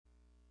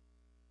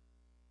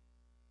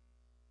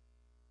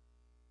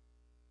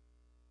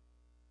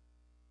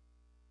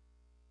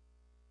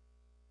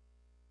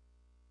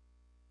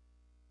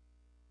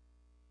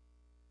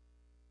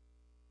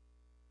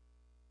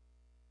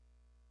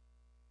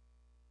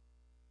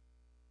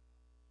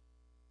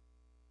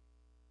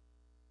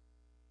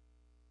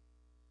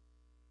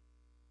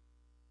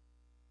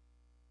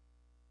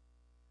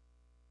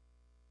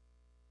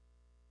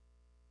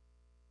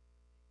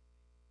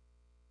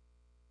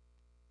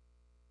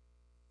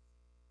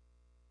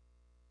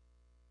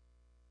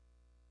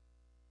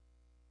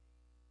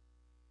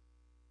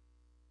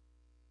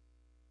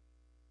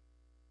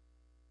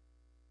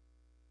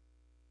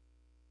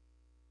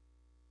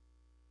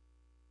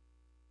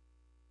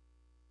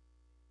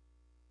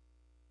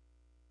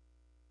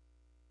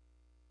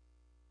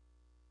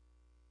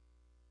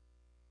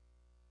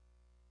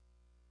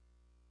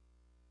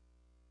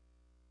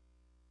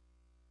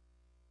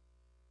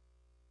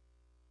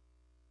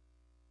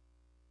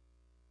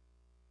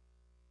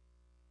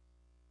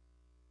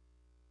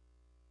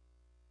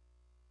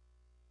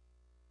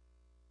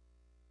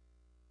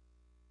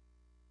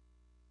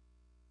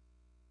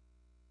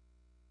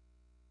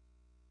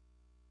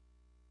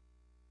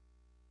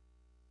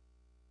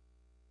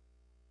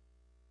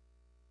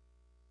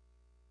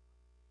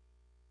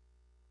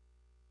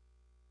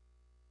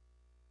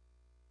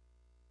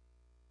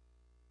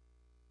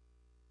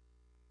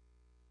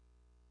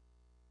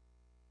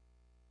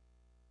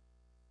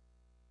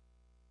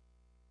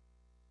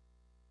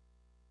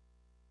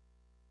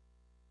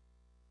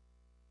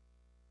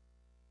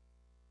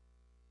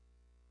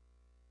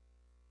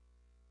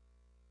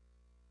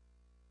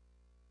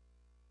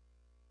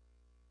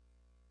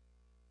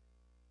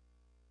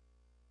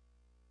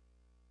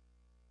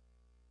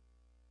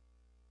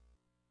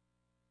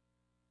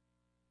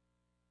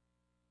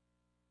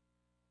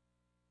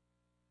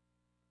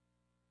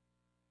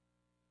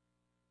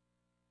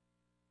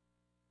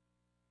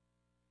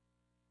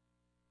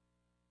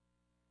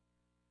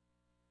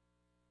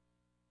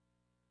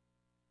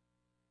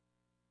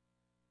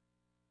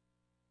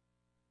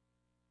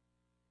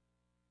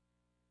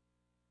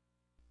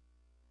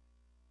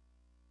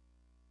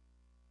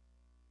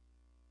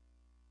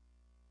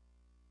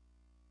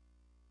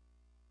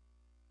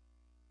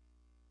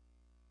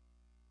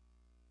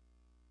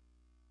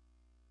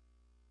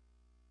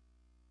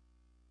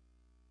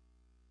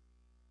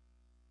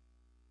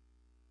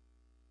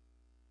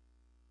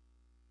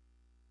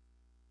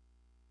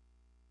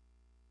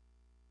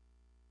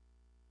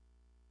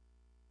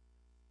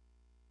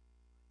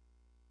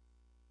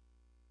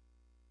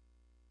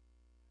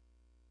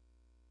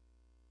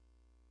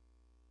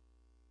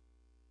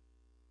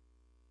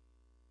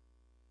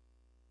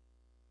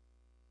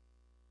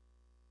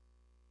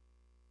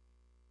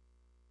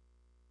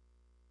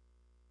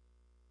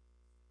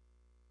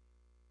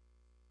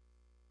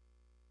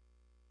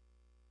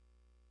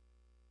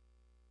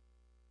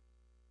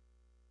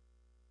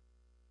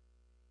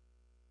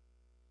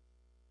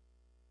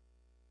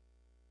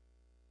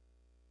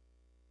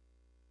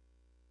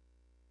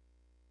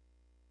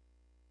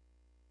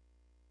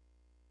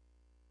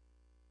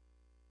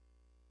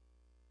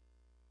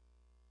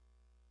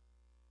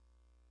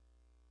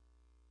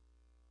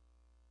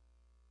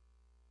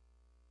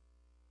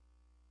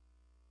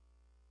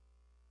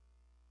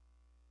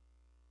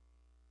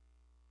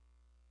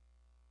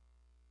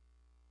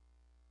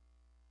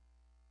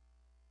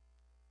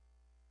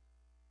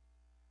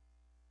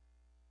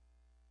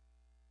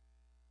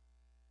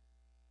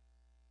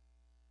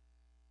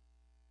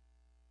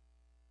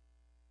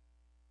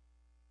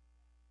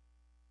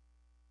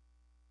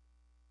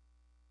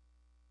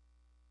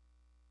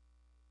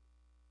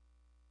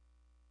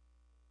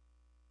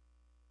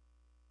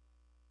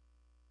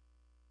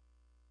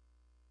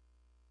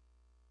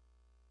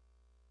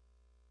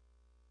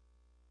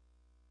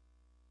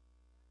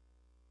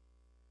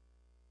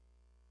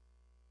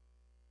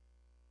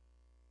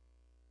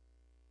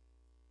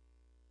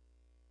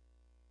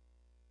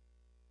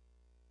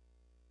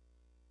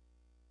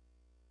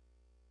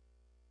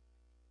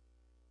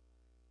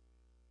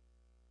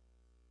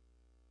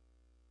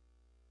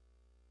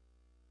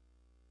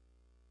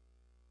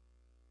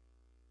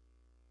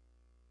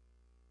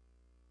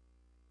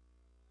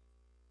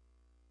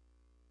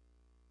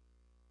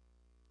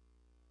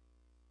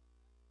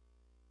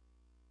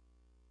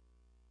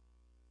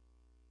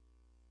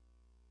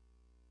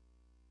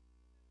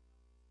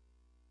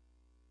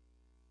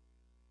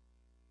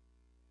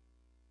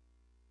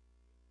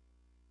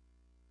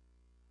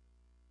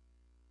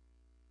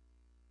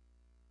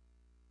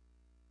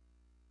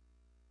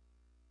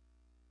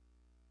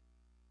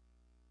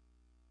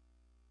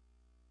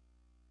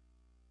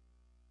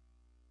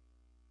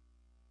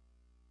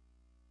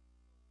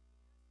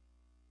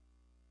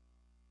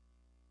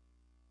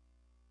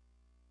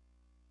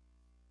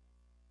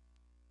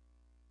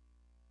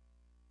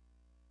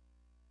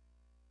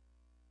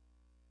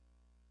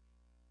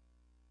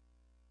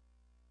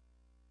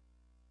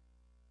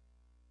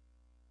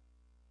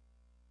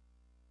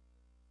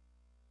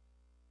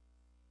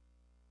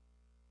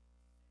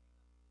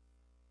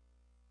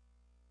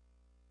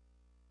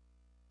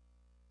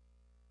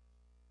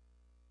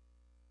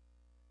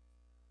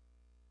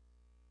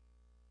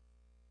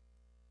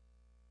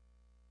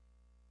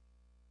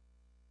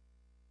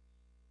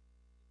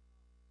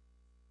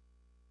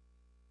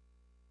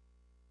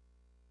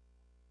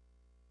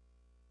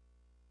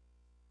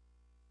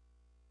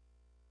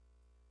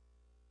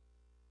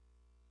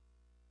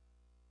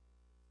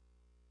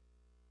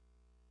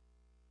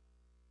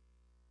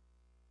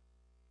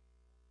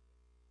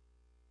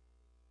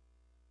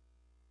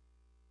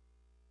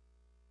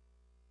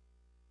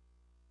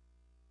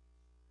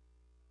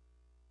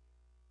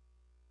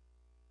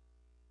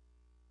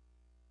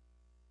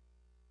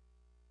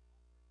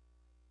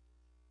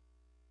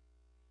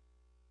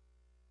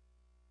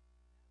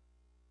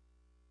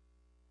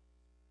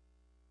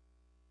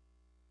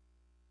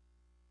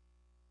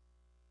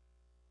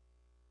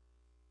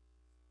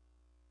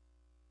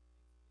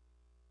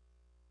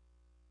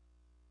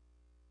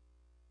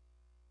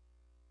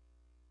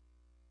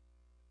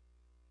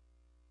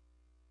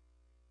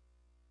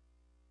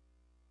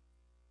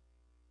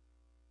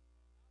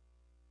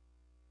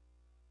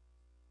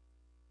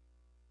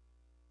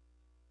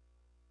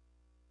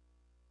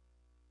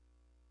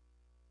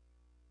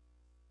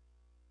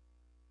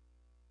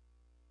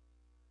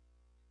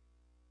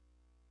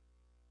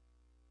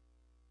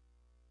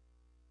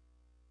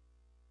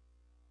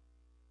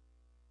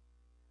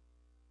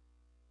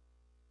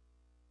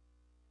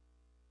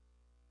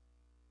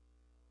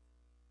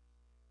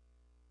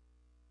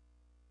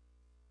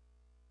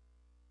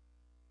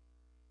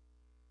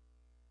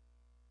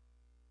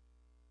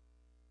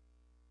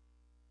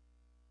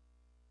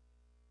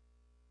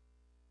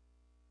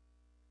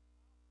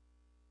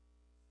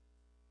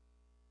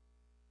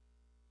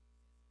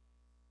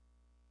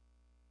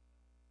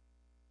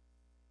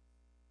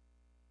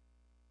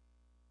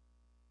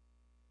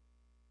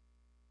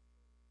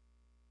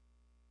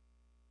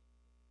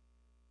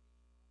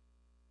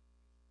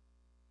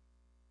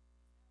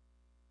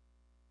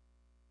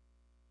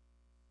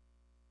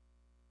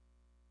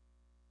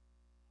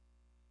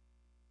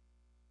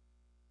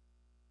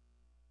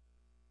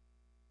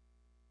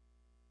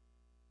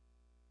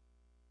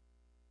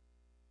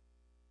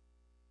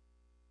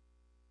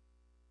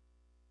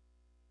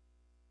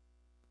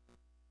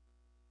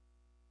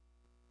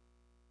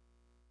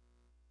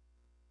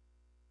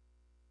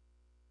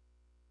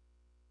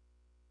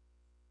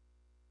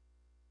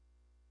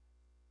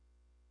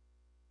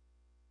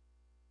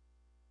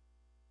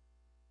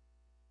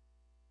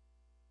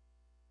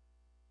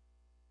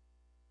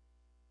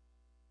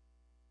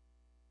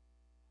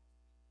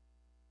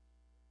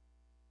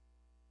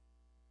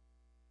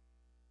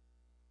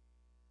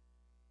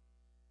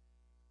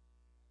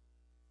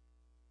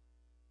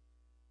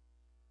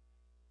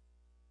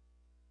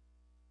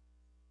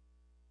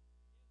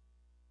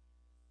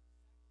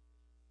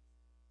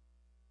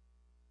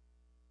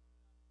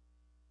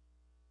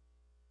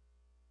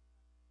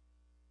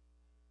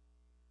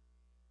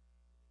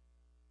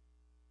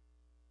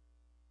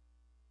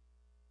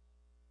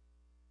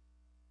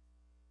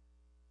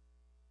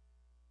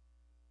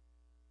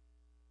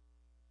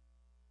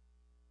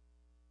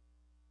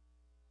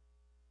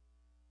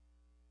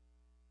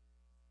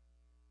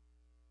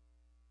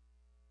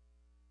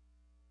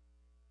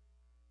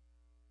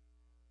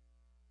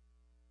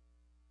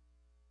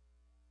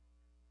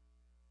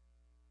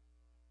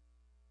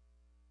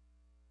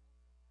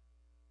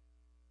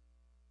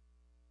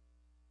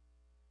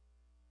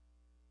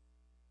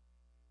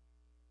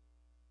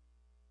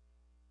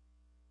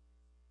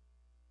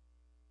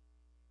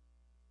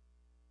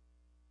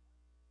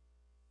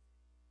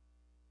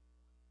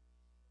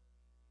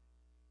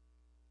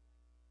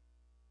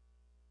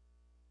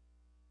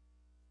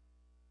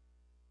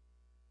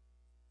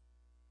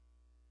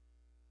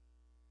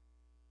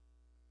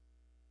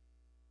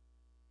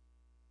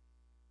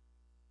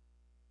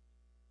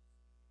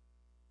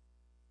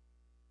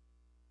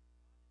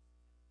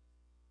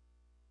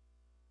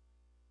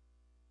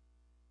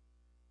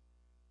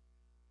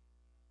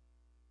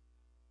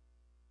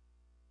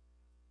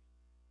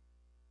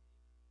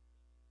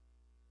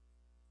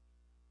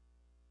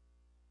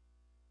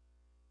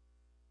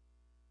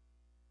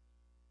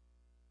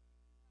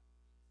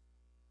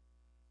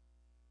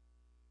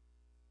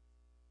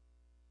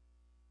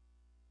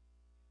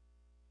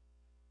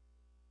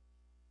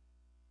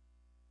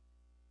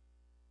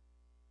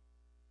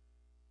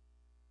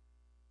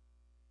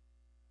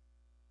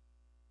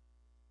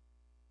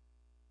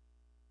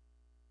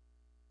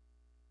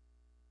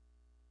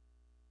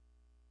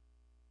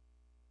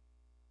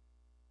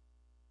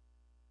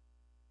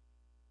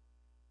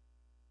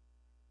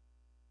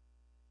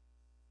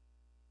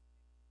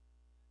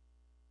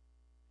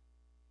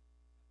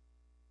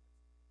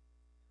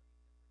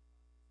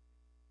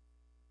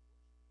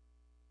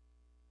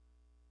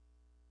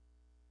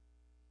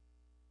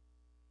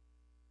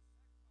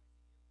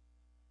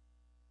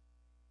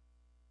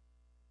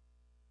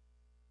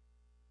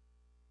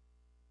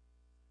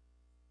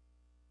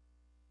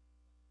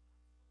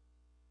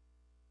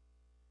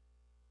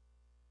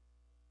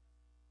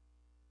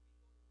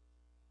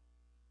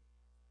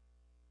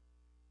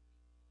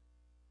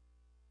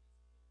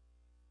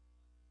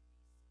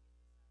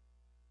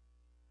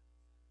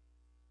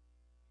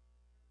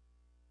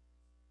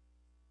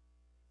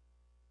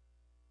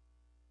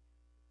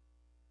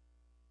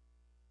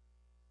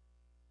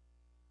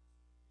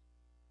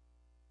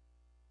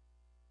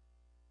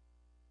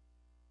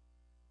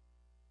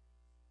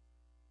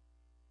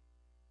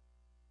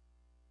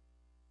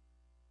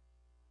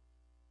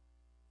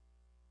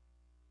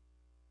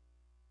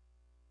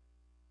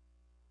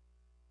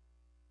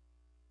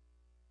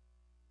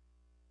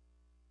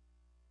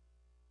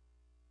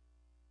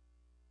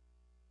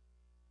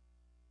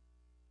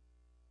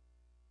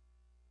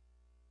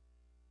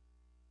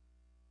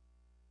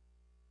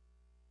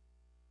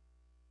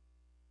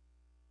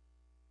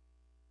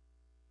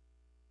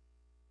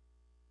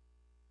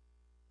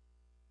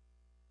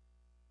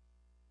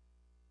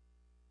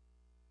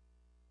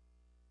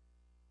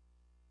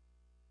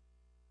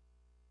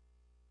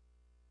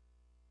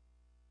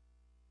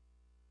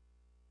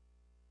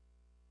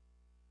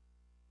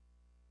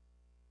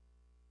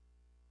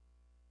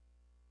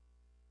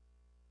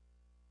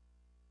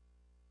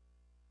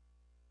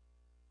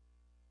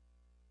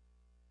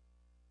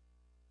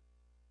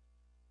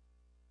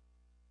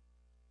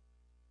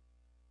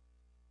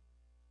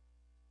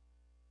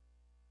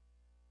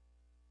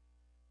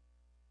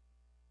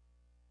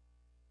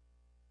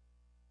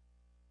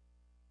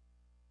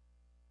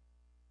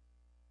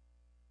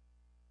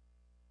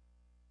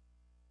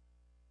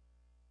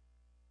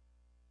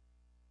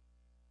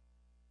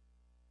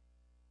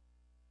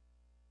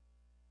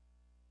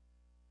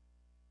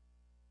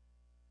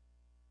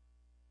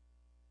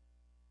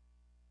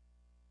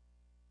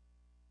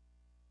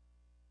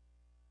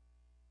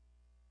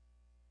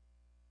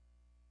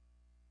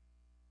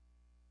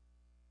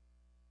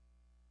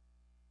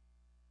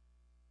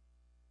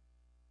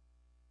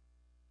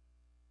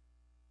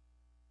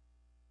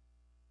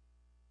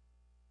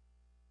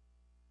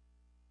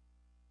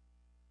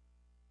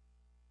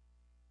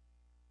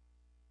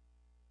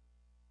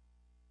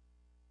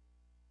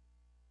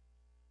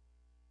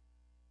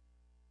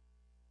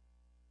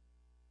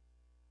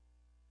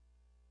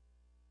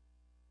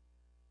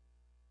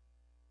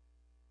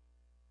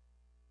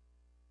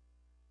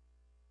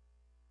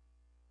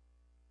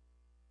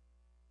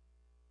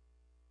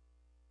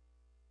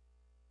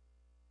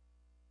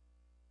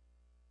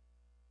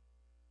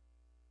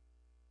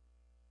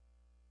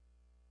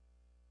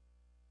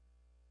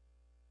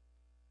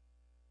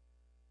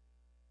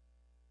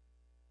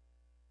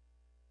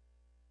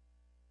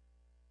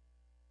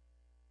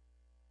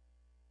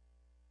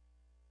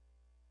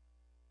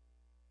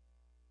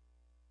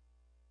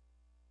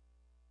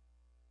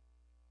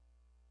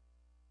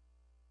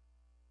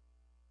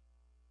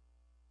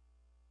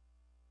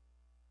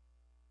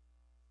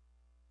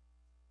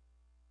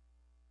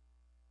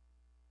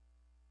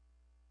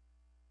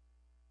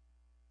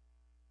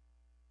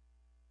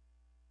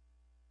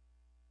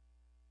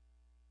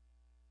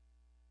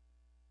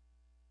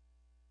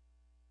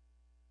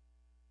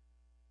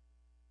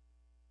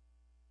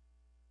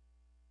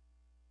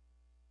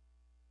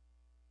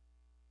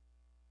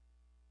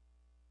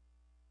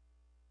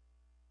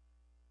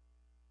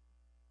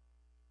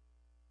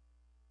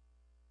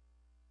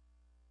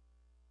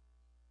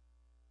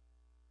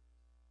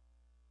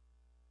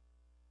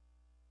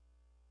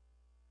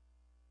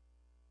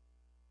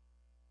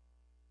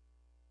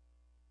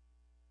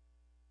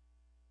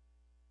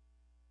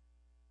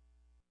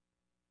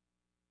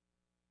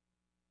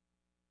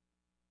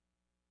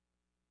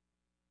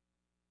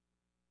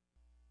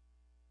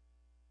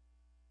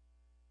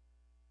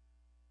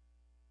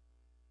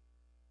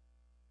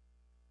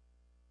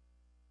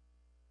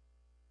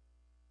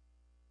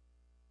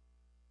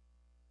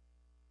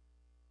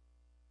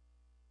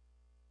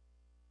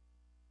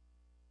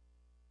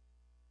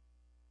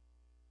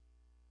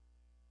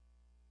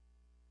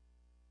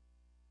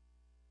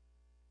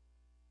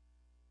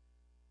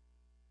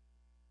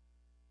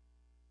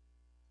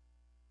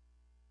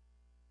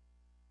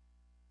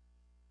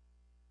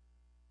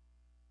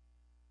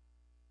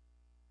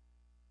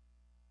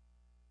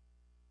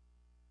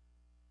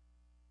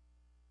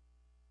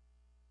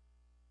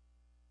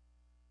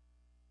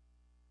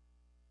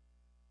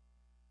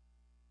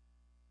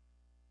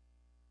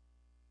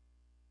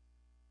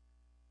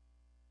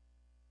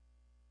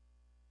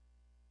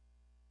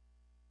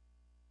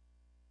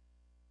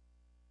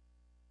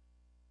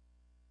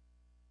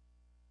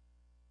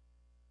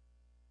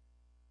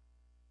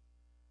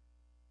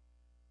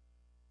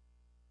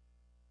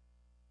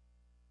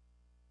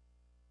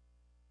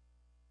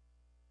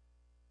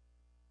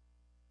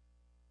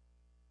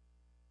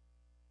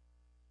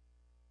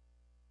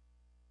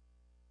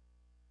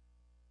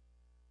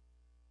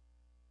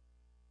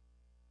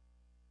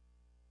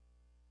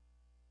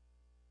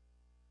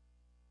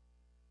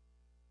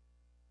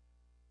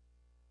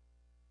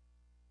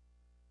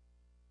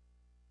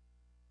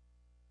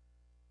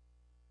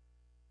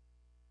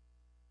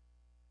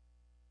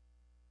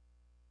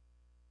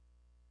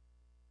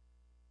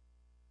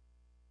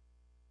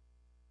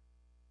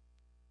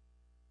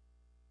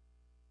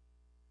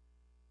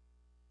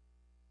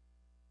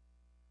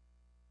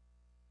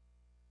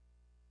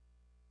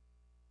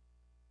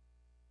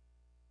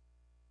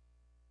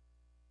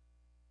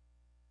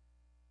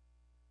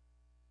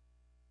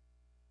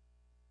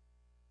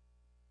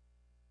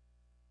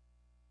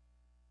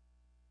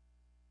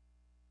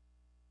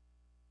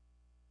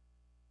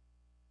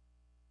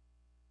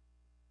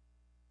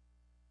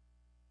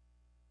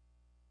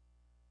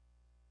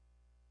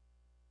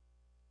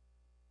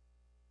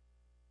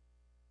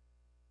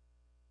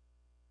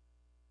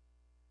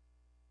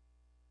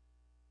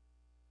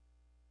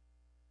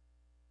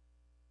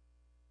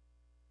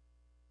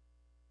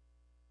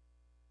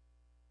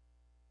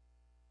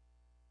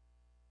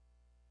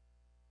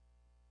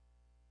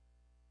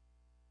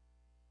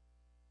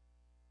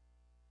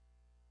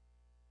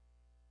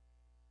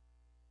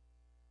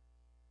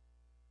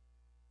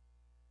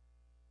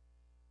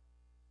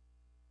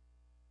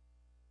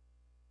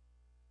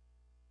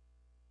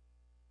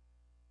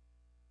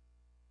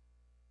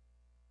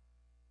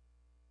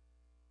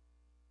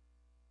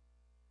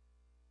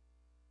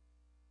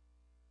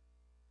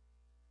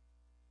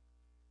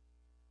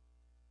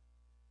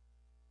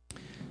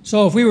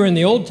So if we were in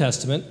the Old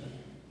Testament,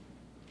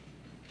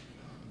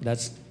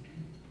 that's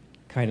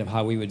kind of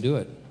how we would do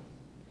it.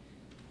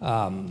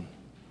 And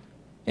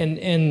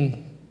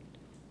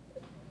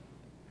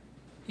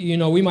you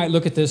know, we might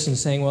look at this and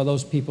saying, well,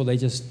 those people, they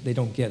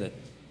don't get it.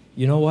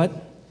 You know what?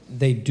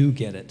 They do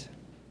get it.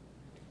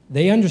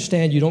 They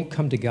understand you don't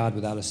come to God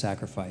without a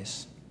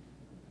sacrifice.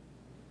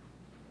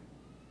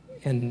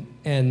 And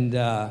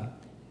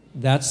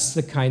that's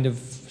the kind of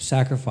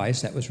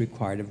sacrifice that was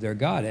required of their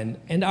God,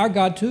 and our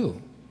God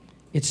too.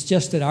 It's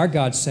just that our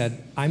God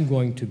said, I'm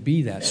going to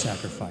be that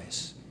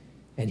sacrifice.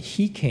 And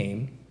he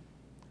came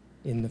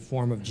in the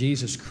form of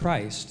Jesus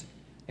Christ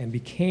and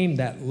became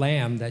that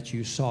lamb that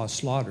you saw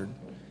slaughtered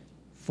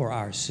for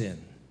our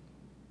sin.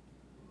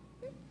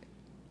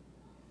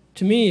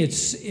 To me,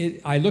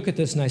 I look at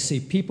this and I see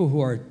people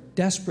who are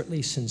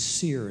desperately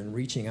sincere in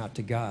reaching out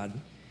to God.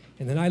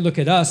 And then I look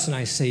at us and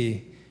I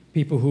see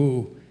people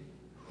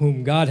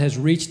whom God has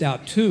reached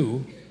out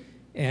to,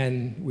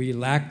 and we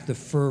lack the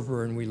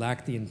fervor and we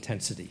lack the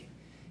intensity.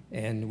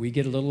 And we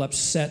get a little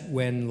upset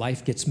when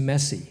life gets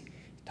messy.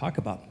 Talk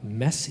about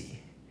messy.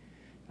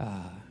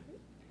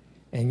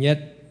 And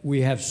yet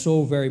we have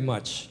so very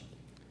much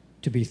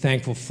to be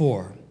thankful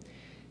for.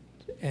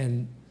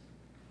 And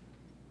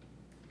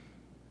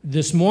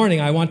this morning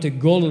I want to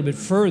go a little bit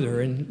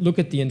further and look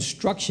at the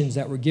instructions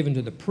that were given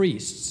to the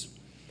priests,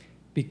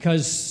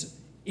 because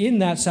in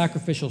that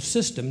sacrificial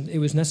system it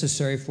was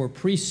necessary for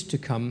priests to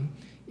come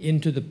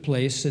into the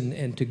place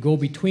and to go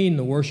between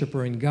the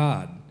worshiper and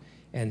God.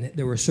 And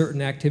there were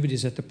certain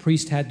activities that the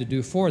priest had to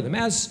do for them,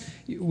 as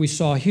we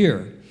saw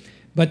here.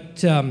 But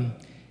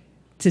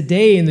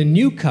today in the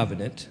new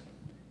covenant,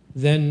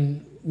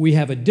 then we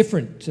have a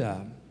different,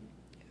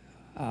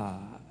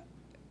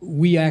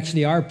 we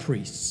actually are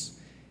priests.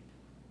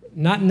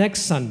 Not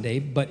next Sunday,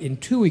 but in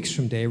 2 weeks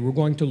from today, we're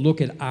going to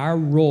look at our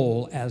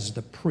role as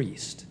the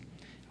priest.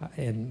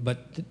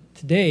 But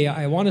today,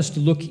 I want us to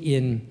look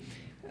in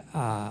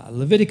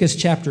Leviticus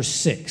chapter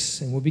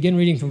 6, and we'll begin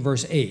reading from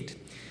verse 8.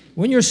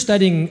 When you're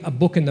studying a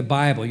book in the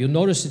Bible, you'll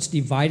notice it's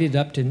divided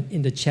up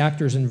into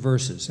chapters and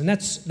verses, and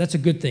that's a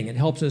good thing. It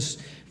helps us,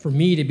 for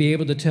me, to be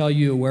able to tell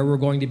you where we're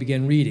going to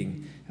begin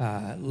reading.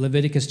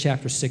 Leviticus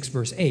chapter 6,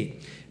 verse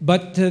 8.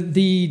 But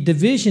the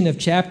division of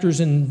chapters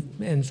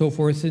and so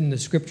forth in the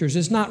Scriptures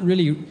is not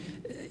really,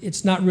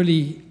 it's not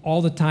really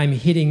all the time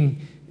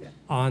hitting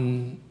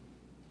on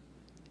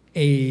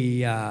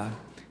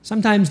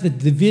sometimes the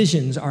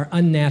divisions are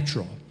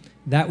unnatural.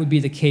 That would be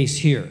the case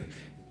here.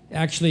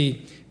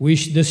 Actually,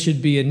 this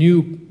should be a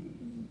new,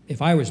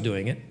 if I was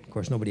doing it, of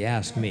course nobody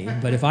asked me,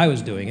 but if I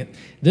was doing it,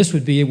 this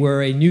would be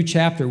where a new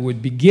chapter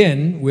would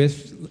begin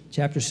with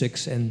chapter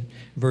 6 and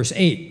verse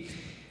 8.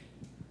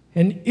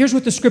 And here's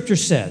what the Scripture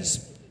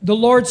says. The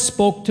Lord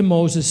spoke to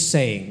Moses,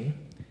 saying,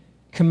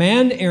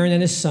 command Aaron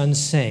and his sons,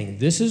 saying,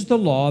 this is the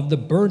law of the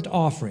burnt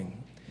offering.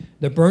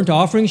 The burnt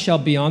offering shall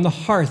be on the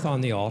hearth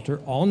on the altar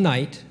all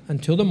night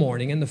until the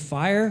morning, and the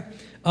fire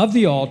of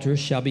the altar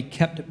shall be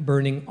kept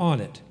burning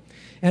on it.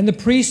 And the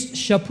priest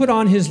shall put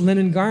on his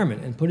linen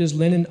garment, and put his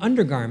linen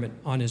undergarment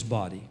on his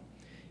body.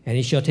 And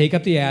he shall take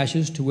up the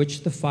ashes to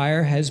which the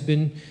fire has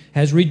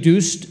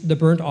reduced the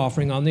burnt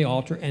offering on the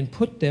altar, and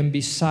put them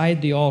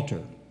beside the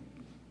altar.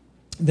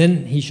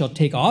 Then he shall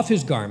take off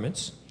his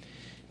garments,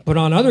 put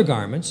on other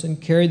garments,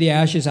 and carry the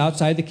ashes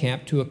outside the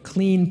camp to a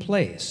clean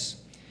place.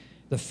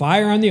 The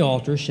fire on the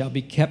altar shall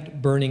be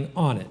kept burning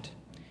on it.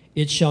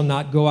 It shall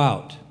not go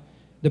out.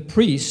 The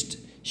priest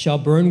shall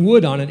burn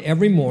wood on it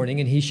every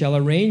morning, and he shall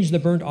arrange the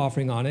burnt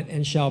offering on it,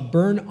 and shall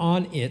burn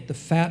on it the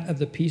fat of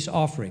the peace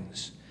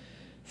offerings.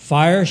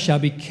 Fire shall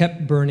be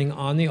kept burning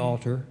on the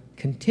altar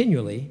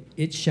continually.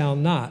 It shall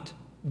not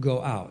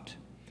go out.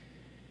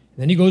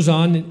 Then he goes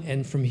on,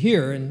 and from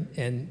here,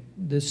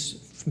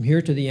 from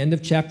here to the end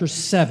of chapter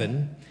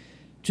 7,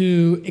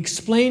 to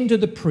explain to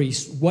the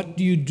priest, what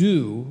do you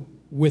do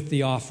with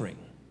the offering?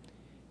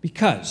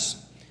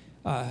 Because,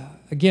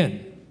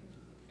 again,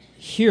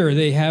 here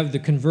they have the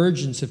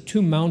convergence of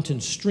two mountain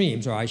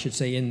streams, or I should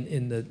say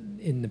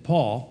in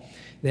Nepal,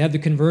 they have the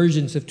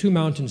convergence of two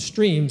mountain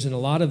streams, and a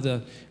lot of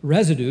the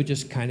residue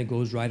just kind of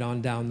goes right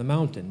on down the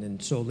mountain.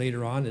 And so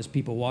later on, as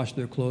people wash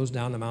their clothes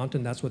down the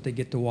mountain, that's what they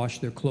get to wash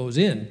their clothes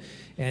in.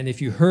 And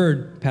if you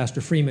heard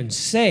Pastor Freeman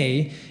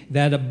say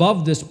that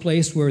above this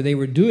place where they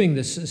were doing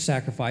this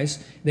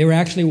sacrifice, they were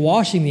actually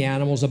washing the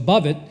animals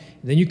above it.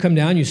 Then you come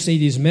down, you see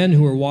these men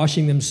who are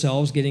washing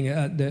themselves,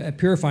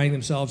 purifying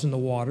themselves in the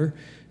water,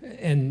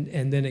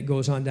 and then it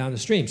goes on down the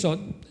stream.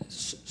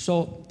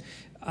 So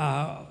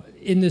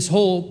in this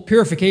whole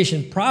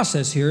purification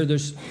process here,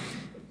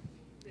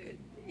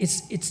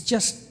 it's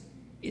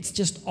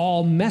just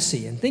all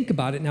messy. And think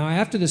about it now.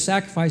 After the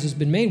sacrifice has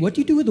been made, what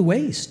do you do with the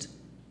waste?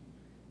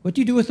 What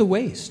do you do with the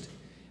waste?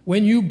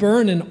 When you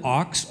burn an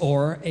ox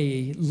or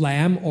a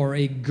lamb or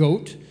a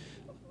goat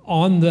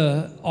on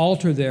the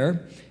altar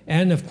there,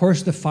 and of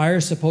course the fire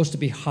is supposed to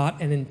be hot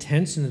and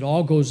intense and it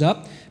all goes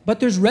up, but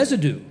there's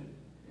residue.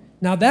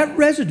 Now, that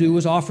residue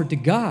was offered to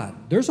God.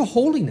 There's a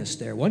holiness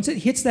there. Once it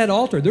hits that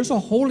altar, there's a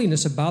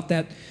holiness about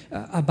that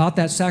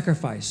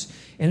sacrifice.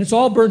 And it's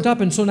all burnt up,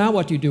 and so now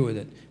what do you do with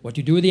it? What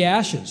do you do with the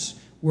ashes?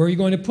 Where are you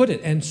going to put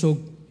it? And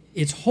so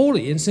it's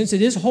holy, and since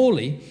it is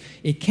holy,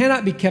 it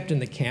cannot be kept in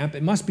the camp.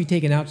 It must be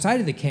taken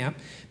outside of the camp,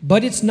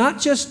 but it's not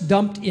just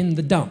dumped in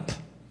the dump,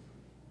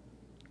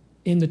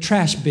 in the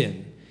trash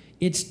bin.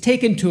 It's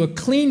taken to a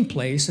clean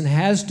place and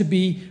has to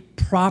be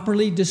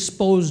properly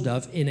disposed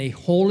of in a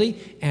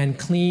holy and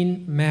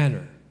clean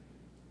manner.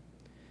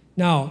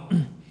 Now,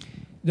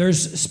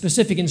 there's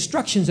specific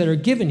instructions that are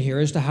given here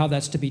as to how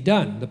that's to be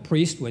done. The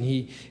priest, when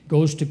he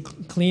goes to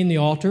clean the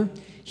altar,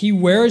 he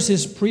wears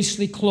his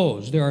priestly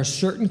clothes. There are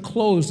certain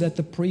clothes that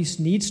the priest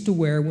needs to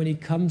wear when he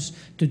comes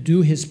to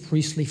do his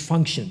priestly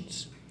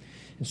functions.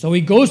 And so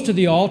he goes to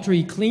the altar,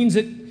 he cleans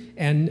it,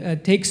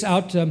 and takes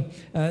out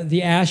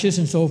the ashes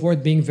and so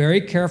forth, being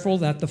very careful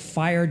that the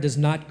fire does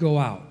not go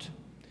out.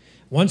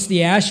 Once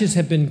the ashes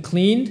have been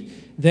cleaned,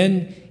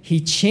 then he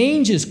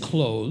changes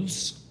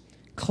clothes,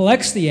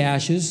 collects the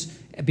ashes,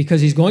 because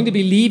he's going to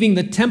be leaving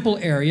the temple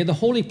area, the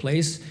holy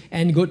place,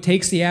 and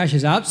takes the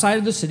ashes outside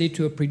of the city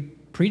to a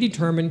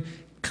predetermined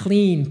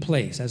clean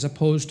place, as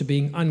opposed to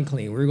being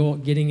unclean. We're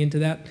getting into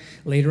that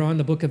later on in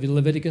the book of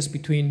Leviticus,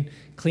 between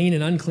clean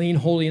and unclean,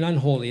 holy and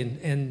unholy.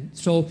 And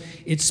so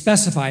it's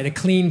specified, a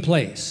clean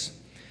place.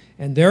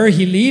 And there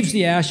he leaves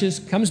the ashes,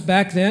 comes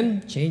back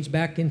then, changed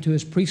back into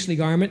his priestly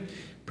garment,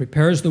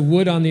 prepares the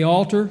wood on the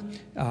altar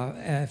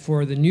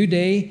for the new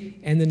day,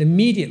 and then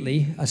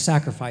immediately a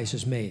sacrifice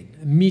is made.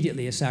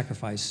 Immediately a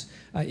sacrifice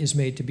is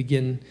made to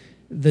begin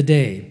the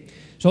day.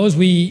 So as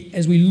we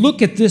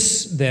look at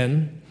this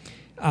then,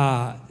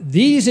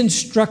 these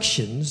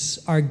instructions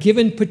are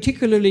given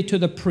particularly to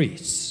the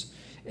priests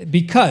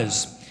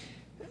because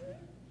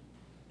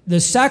the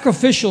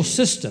sacrificial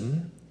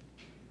system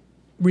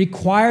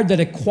required that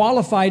a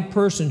qualified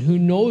person who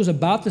knows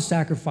about the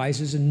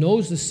sacrifices and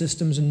knows the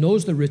systems and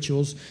knows the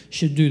rituals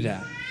should do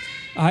that.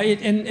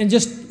 And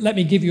just let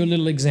me give you a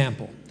little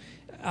example.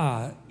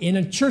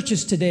 In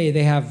churches today,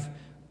 they have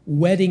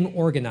wedding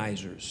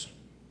organizers,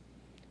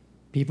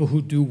 people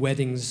who do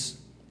weddings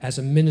as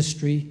a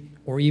ministry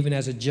or even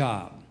as a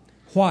job.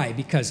 Why?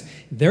 Because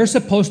they're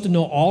supposed to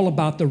know all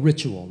about the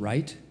ritual,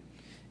 right?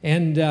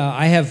 And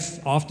I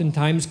have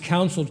oftentimes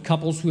counseled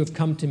couples who have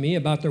come to me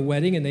about their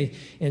wedding,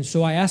 and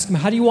so I ask them,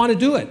 how do you want to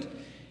do it?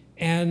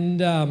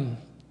 And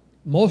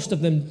most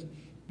of them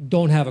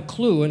don't have a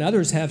clue, and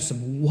others have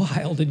some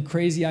wild and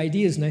crazy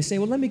ideas. And I say,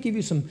 well, let me give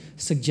you some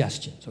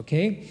suggestions,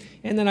 okay?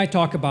 And then I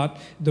talk about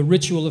the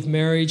ritual of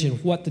marriage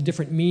and what the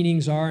different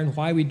meanings are and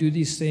why we do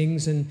these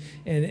things and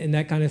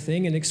that kind of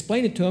thing, and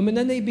explain it to them, and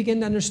then they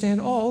begin to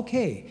understand, oh,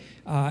 okay.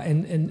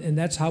 And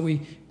that's how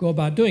we go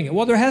about doing it.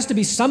 Well, there has to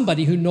be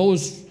somebody who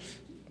knows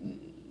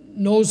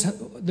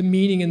the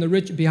meaning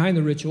and behind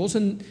the rituals,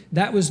 and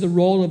that was the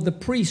role of the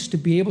priest, to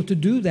be able to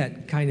do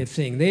that kind of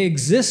thing. They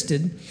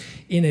existed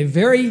in a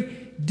very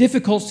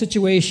difficult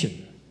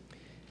situation.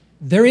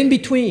 They're in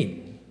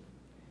between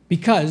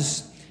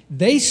because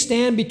they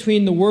stand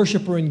between the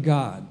worshiper and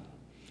God.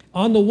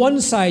 On the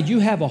one side, you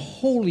have a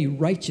holy,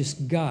 righteous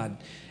God.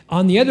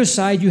 On the other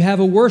side, you have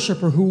a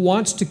worshiper who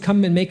wants to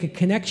come and make a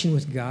connection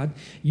with God.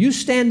 You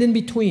stand in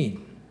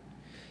between.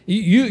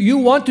 You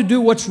want to do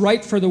what's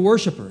right for the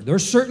worshiper.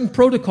 There's certain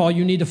protocol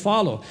you need to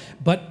follow.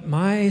 But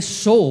my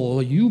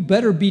soul, you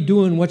better be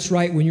doing what's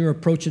right when you're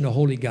approaching a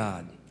holy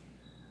God.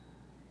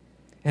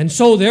 And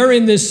so they're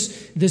in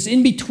this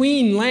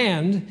in-between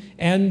land,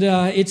 and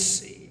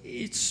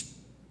it's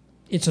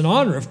an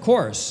honor, of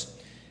course.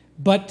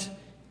 But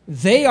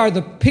they are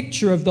the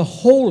picture of the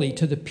holy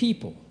to the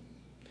people.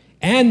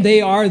 And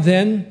they are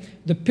then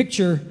the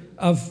picture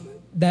of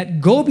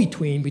that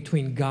go-between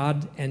between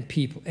God and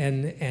people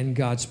and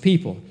God's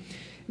people.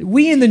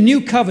 We in the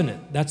new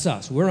covenant, that's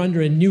us. We're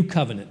under a new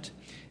covenant.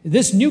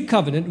 This new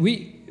covenant,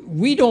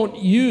 we don't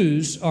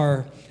use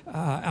our,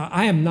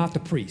 I am not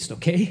the priest,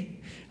 okay?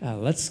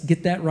 Let's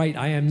get that right.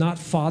 I am not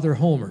Father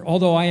Homer.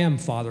 Although I am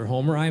Father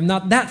Homer, I am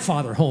not that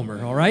Father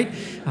Homer, all right?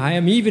 I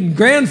am even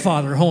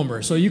Grandfather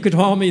Homer, so you could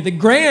call me the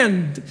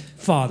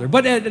grandfather,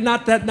 but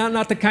not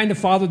the kind of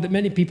father that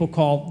many people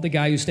call the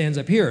guy who stands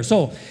up here.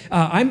 So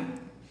I'm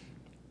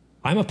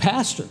a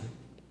pastor.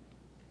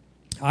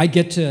 I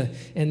get to,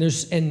 and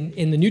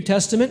in the New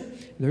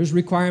Testament, there's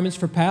requirements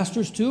for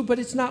pastors too, but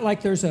it's not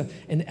like there's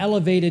an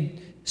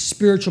elevated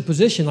spiritual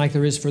position like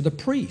there is for the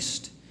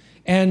priest.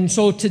 And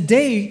so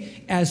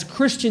today, as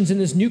Christians in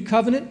this new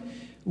covenant,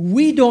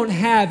 we don't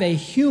have a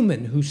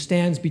human who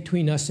stands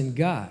between us and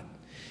God.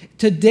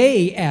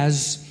 Today,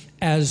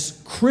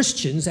 as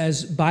Christians,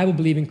 as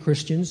Bible-believing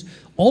Christians,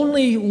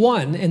 only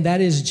one, and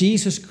that is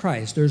Jesus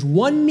Christ. There's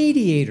one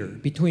mediator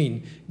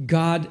between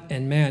God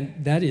and man.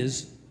 That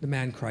is the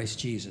man Christ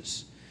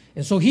Jesus.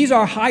 And so he's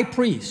our high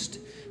priest.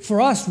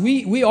 For us,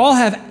 we all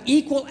have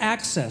equal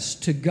access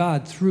to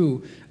God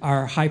through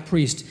our high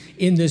priest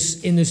in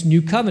this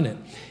new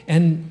covenant.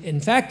 And in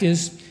fact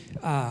is,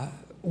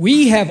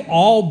 we have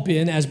all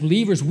been, as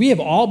believers, we have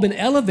all been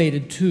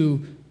elevated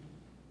to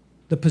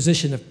the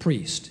position of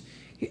priest.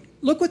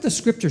 look what the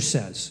Scripture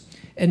says.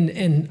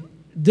 And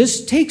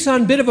this takes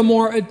on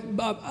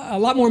a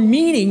lot more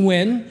meaning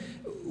when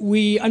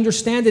we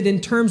understand it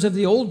in terms of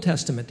the Old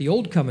Testament, the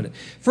Old Covenant.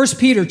 1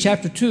 Peter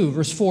chapter 2,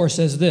 verse 4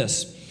 says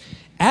this,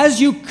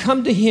 as you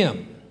come to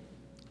him,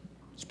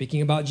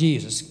 speaking about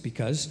Jesus,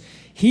 because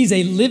he's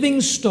a living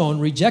stone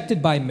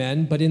rejected by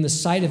men, but in the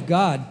sight of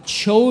God,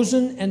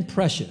 chosen and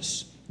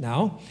precious.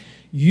 Now,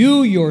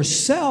 you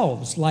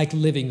yourselves, like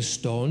living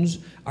stones,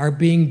 are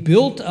being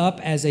built up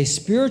as a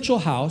spiritual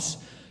house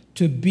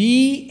to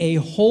be a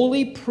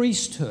holy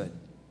priesthood,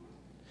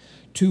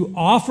 to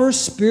offer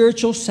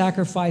spiritual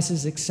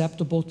sacrifices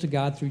acceptable to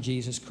God through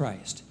Jesus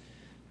Christ.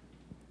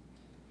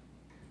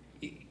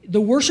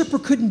 The worshiper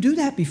couldn't do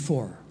that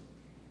before.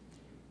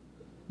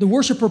 The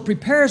worshiper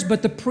prepares,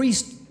 but the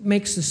priest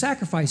makes the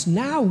sacrifice.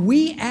 Now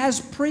we as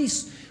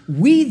priests,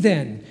 we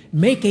then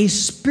make a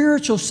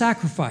spiritual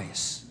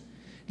sacrifice.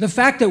 The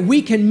fact that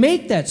we can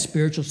make that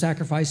spiritual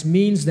sacrifice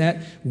means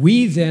that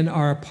we then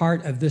are a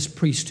part of this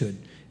priesthood.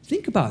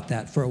 Think about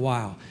that for a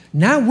while.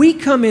 Now we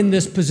come in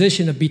this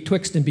position of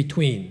betwixt and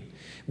between.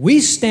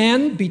 We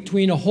stand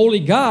between a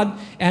holy God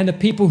and a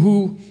people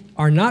who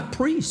are not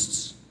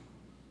priests,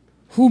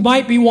 who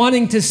might be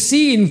wanting to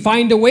see and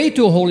find a way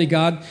to a holy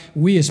God.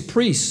 We as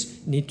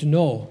priests need to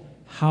know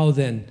how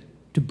then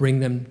to bring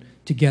them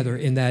together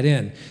in that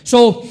end.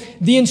 So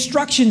the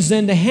instructions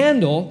then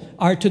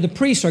to the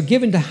priests are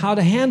given to how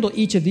to handle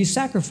each of these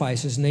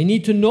sacrifices, and they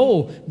need to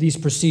know these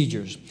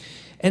procedures.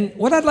 And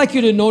what I'd like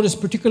you to notice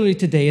particularly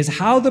today is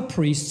how the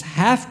priests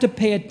have to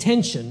pay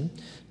attention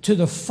to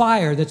the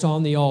fire that's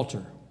on the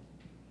altar.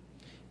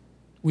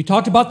 We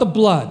talked about the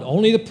blood.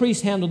 Only the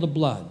priests handle the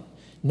blood.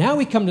 Now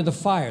we come to the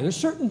fire. There's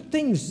certain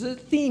things,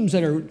 themes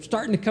that are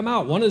starting to come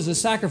out. One is the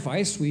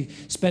sacrifice. We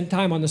spent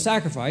time on the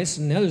sacrifice,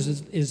 and the other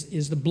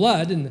is the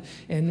blood.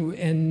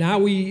 And now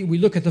we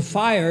look at the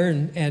fire,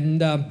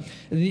 and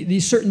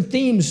these certain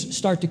themes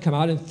start to come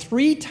out. And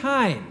three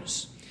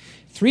times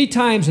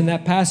in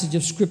that passage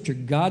of Scripture,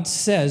 God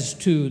says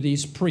to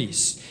these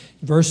priests,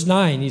 verse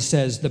 9, he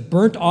says, the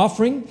burnt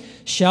offering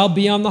shall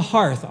be on the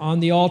hearth, on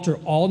the altar,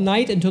 all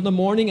night until the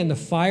morning, and the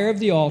fire of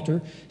the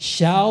altar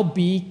shall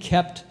be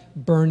kept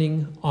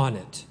burning on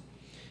it.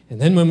 And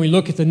then when we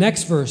look at the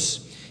next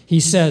verse, he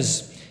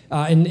says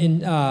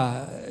in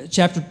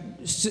chapter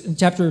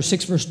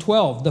 6, verse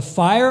 12, the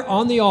fire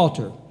on the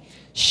altar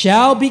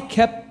shall be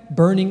kept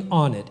burning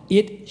on it.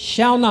 It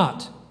shall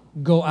not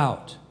go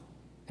out.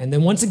 And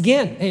then once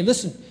again, hey,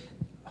 listen,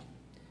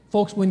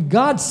 folks, when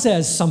God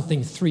says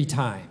something three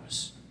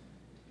times,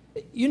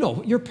 you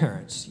know, your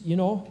parents, you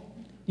know,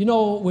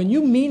 when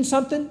you mean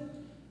something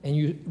and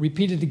you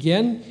repeat it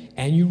again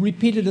and you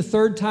repeat it a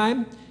third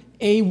time,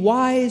 a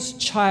wise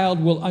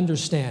child will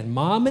understand.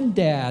 Mom and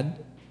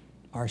Dad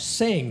are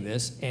saying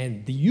this,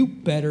 and you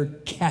better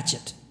catch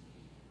it.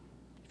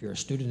 If you're a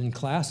student in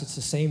class, it's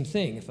the same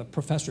thing. If a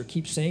professor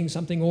keeps saying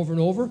something over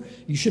and over,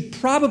 you should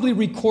probably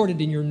record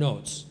it in your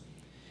notes.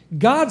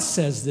 God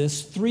says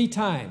this three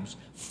times.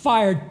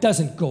 Fire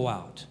doesn't go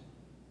out.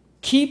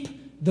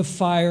 Keep the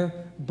fire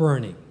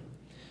burning.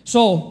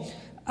 So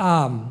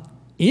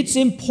it's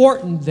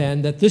important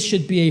then that this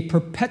should be a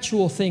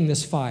perpetual thing,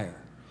 this fire.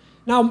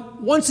 Now,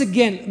 once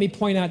again, let me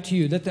point out to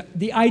you that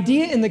the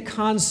idea and the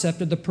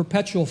concept of the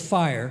perpetual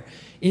fire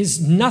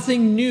is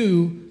nothing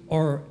new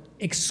or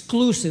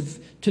exclusive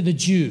to the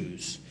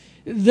Jews.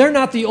 They're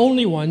not the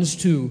only ones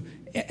to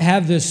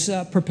have this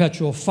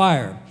perpetual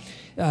fire.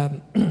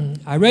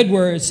 I read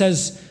where it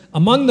says,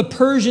 among the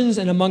Persians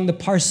and among the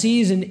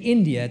Parsis in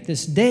India at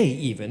this day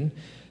even,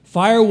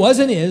 fire was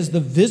and is the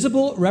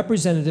visible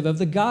representative of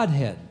the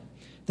Godhead.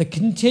 The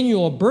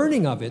continual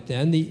burning of it,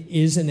 then,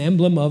 is an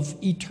emblem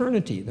of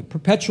eternity. The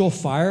perpetual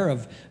fire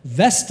of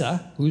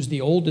Vesta, who's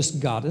the oldest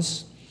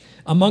goddess,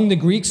 among the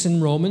Greeks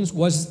and Romans,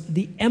 was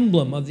the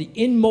emblem of the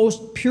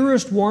inmost,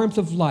 purest warmth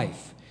of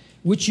life,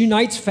 which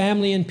unites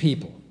family and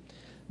people.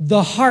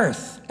 The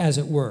hearth, as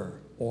it were,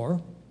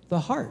 or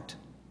the heart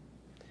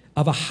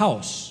of a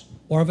house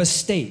or of a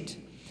state.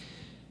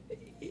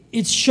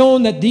 It's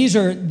shown that these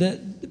are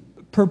the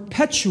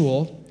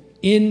perpetual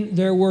in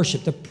their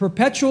worship. The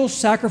perpetual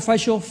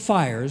sacrificial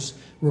fires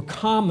were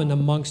common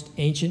amongst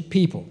ancient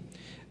people.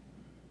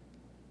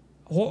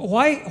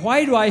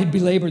 Why do I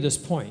belabor this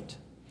point?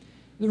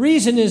 The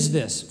reason is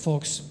this,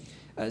 folks.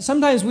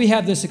 Sometimes we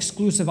have this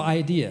exclusive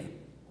idea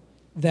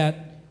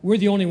that we're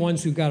the only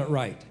ones who got it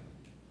right.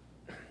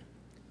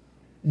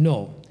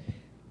 No.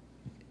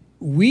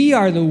 We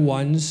are the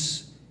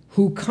ones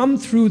who come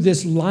through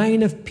this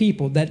line of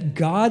people that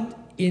God,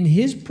 in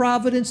His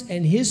providence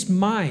and His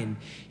mind,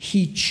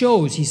 He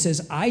chose. He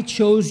says, I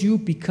chose you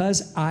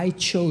because I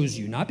chose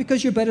you, not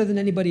because you're better than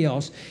anybody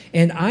else.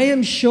 And I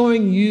am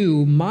showing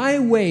you my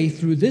way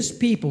through this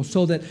people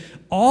so that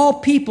all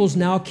peoples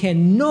now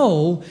can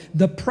know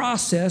the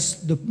process,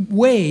 the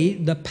way,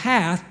 the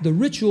path, the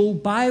ritual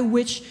by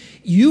which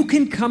you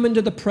can come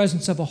into the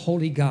presence of a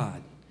holy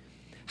God.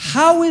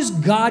 How is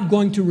God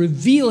going to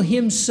reveal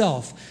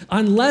Himself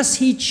unless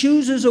He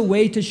chooses a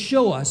way to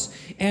show us?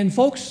 And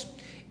folks,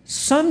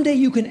 Someday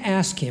you can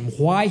ask him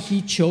why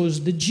he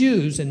chose the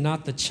Jews and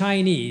not the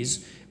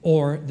Chinese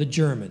or the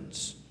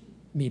Germans.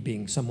 Me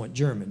being somewhat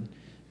German,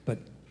 but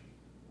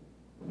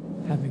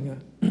having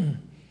a...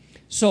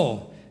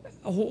 So,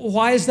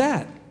 why is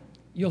that?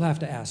 You'll have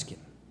to ask him.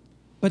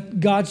 But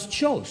God's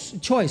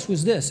choice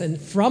was this, and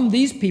from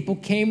these people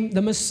came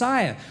the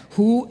Messiah,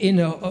 who in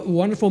a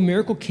wonderful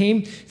miracle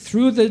came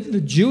through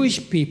the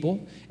Jewish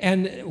people,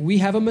 and we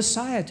have a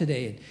Messiah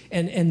today.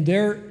 And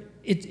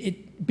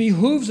it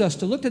behooves us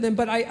to look to them,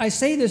 but I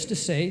say this to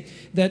say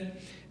that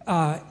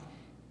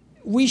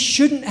we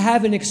shouldn't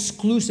have an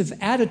exclusive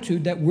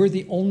attitude that we're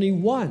the only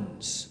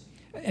ones.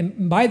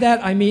 And by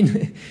that, I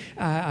mean,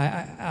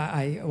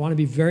 I want to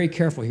be very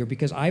careful here,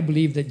 because I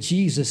believe that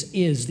Jesus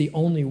is the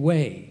only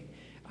way.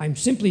 I'm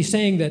simply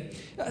saying that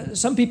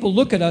some people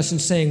look at us and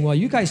saying, well,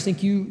 you guys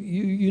think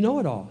you know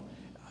it all.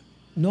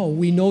 No,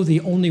 we know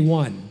the only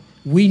one.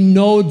 We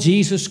know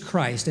Jesus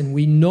Christ, and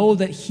we know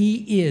that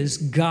he is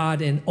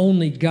God and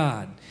only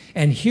God.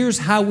 And here's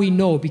how we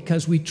know,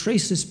 because we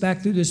trace this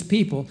back through this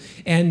people.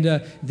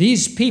 And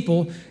these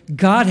people,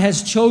 God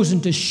has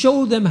chosen to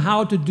show them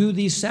how to do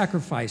these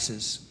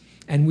sacrifices.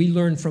 And we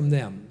learn from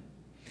them.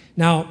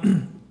 Now,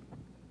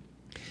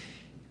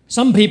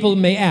 some people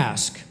may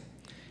ask,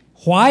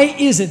 why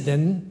is it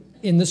then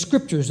in the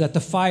scriptures that the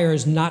fire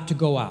is not to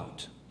go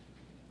out?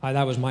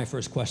 That was my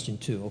first question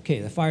too. Okay,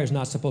 the fire is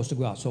not supposed to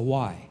go out, so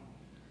why?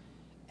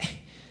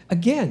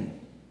 Again,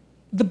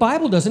 the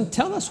Bible doesn't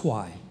tell us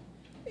why.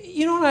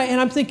 You know, and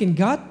I'm thinking,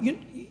 God,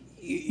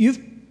 you've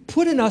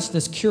put in us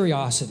this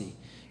curiosity.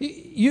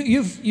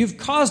 You've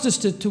caused us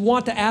to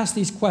want to ask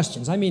these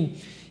questions. I mean,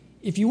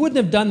 if you wouldn't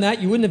have done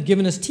that, you wouldn't have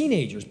given us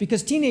teenagers,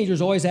 because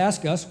teenagers always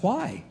ask us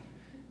why.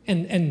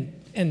 And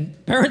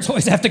parents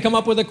always have to come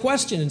up with a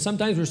question, and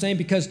sometimes we're saying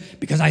because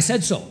I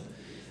said so.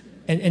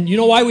 And you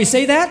know why we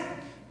say that?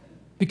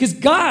 Because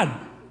God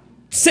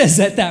says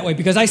that way,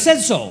 because I said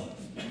so.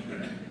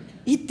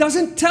 He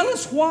doesn't tell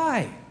us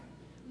why.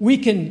 We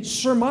can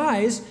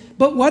surmise,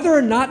 but whether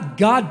or not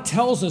God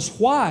tells us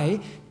why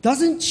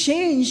doesn't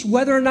change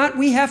whether or not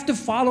we have to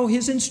follow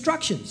his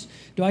instructions.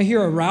 Do I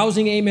hear a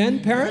rousing amen,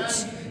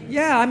 parents?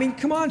 Yeah, I mean,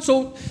 come on.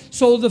 So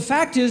the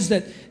fact is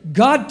that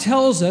God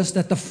tells us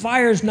that the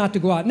fire is not to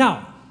go out.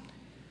 Now,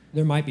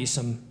 there might be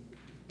some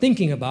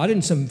thinking about it,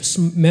 and some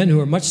men who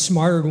are much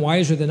smarter and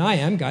wiser than I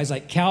am, guys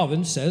like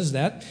Calvin, says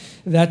that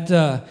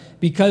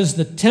because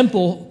the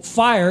temple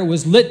fire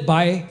was lit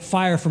by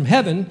fire from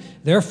heaven,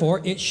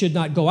 therefore it should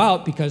not go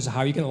out, because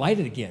how are you going to light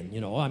it again?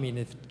 You know, I mean,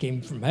 if it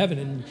came from heaven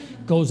and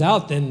goes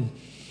out, then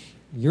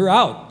you're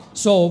out.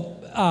 So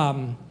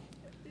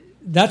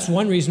that's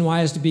one reason why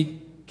it has to be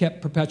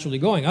kept perpetually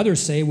going.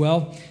 Others say,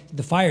 well,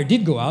 the fire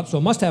did go out, so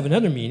it must have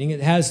another meaning.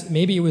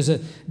 Maybe it was a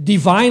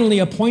divinely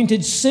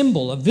appointed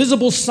symbol, a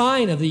visible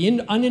sign of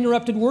the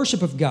uninterrupted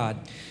worship of God.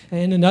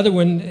 And another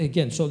one,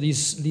 again, so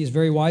these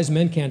very wise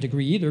men can't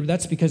agree either.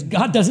 That's because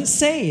God doesn't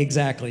say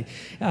exactly.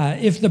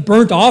 If the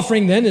burnt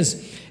offering then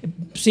is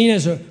seen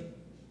as a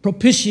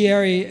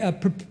propitiatory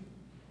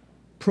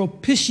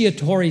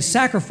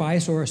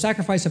sacrifice, or a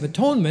sacrifice of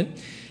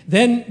atonement,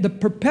 then the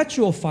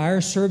perpetual fire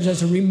serves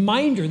as a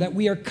reminder that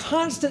we are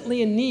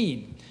constantly in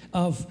need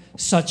of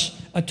such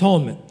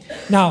atonement.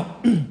 Now,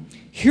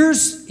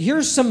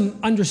 here's some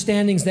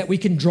understandings that we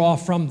can draw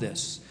from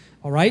this,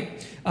 all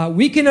right?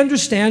 We can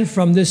understand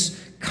from this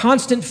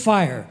constant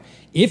fire,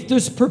 if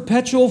this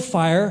perpetual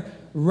fire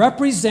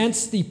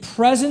represents the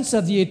presence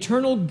of the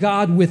eternal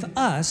God with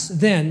us,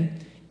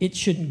 then it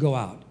shouldn't go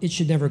out. It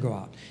should never go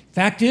out.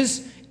 Fact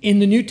is, in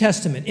the New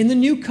Testament, in the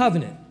New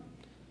Covenant,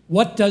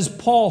 what does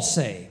Paul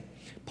say?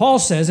 Paul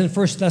says in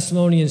 1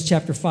 Thessalonians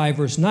chapter 5,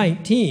 verse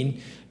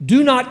 19,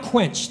 do not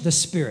quench the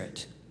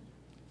Spirit.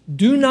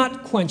 Do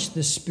not quench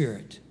the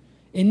Spirit.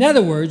 In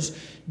other words,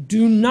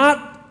 do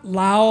not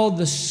allow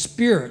the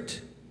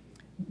Spirit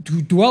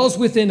who dwells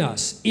within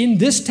us in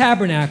this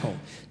tabernacle,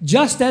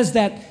 just as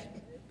that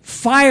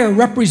fire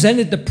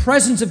represented the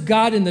presence of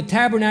God in the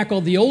tabernacle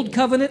of the Old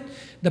Covenant,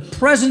 the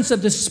presence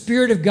of the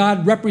Spirit of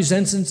God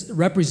represents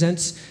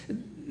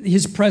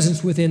his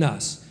presence within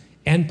us.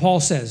 And Paul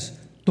says,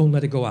 don't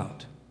let it go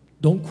out.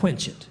 Don't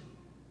quench it.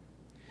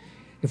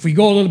 If we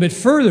go a little bit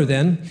further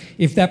then,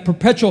 if that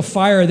perpetual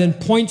fire then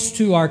points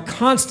to our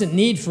constant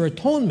need for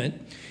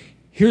atonement,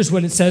 here's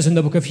what it says in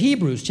the book of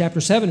Hebrews, chapter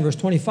 7, verse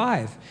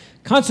 25.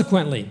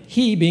 Consequently,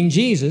 he, being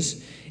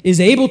Jesus, is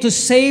able to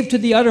save to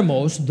the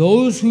uttermost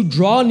those who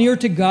draw near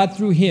to God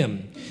through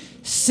him,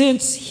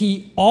 since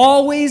he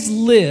always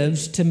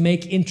lives to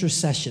make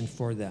intercession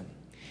for them.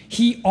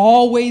 He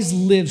always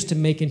lives to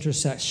make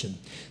intercession.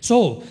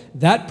 So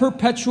that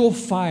perpetual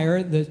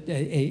fire,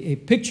 a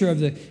picture of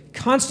the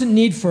constant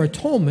need for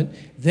atonement,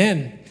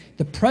 then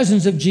the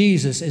presence of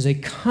Jesus is a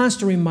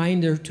constant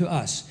reminder to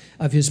us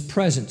of his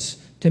presence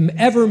to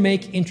ever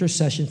make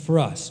intercession for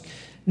us.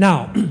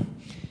 Now,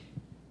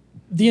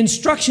 the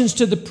instructions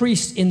to the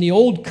priests in the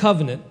Old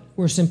Covenant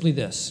were simply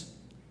this: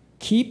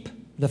 keep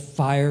the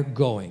fire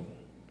going.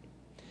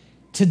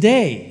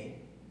 Today,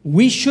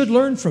 we should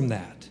learn from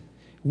that.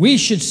 We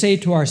should say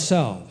to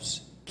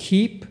ourselves,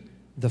 keep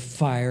the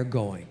fire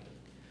going.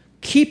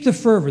 Keep the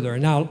fervor there.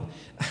 Now,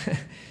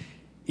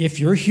 if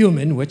you're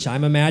human, which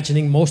I'm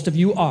imagining most of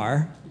you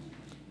are,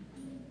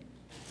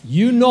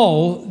 you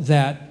know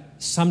that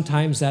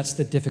sometimes that's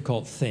the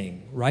difficult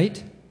thing,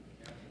 right?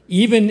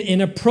 Even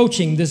in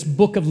approaching this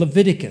book of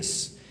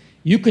Leviticus,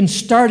 you can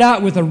start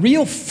out with a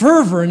real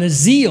fervor and a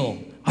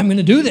zeal. I'm going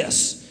to do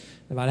this.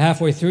 About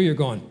halfway through, you're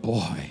going,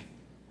 boy,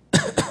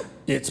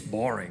 it's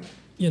boring.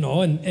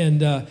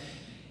 And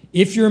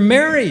if you're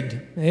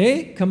married,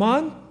 hey, come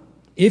on.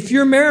 If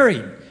you're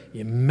married,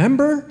 you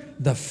remember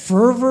the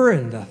fervor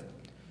and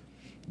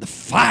the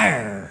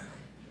fire.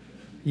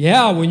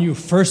 Yeah, when you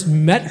first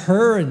met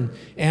her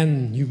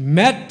and you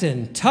met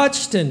and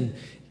touched and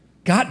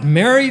got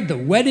married, the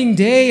wedding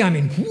day, I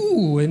mean,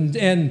 whoo, and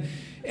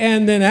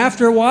then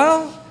after a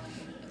while,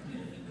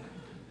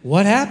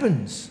 what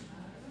happens?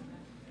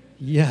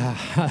 Yeah,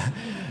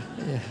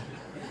 yeah.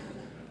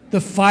 The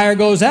fire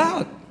goes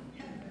out.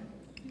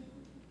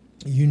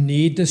 You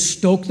need to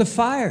stoke the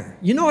fire.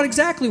 You know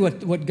exactly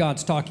what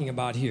God's talking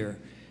about here.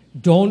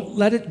 Don't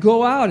let it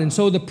go out. And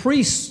so the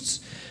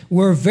priests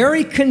were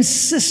very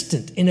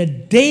consistent in a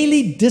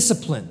daily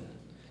discipline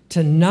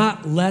to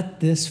not let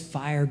this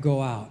fire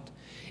go out.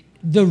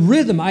 The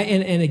rhythm,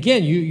 and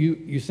again,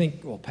 you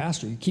think, well,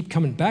 Pastor, you keep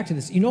coming back to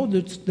this.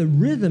 It's the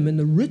rhythm and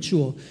the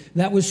ritual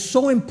that was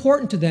so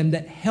important to them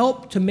that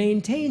helped to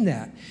maintain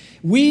that.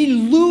 We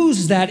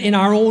lose that in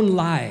our own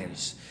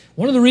lives.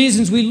 One of the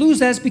reasons we lose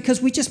that is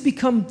because we just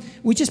become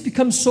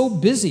so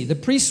busy. The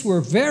priests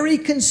were very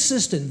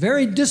consistent,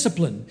 very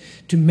disciplined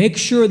to make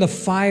sure the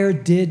fire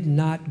did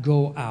not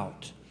go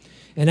out.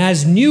 And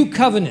as New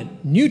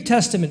Covenant, New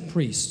Testament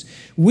priests,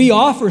 we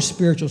offer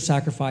spiritual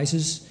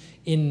sacrifices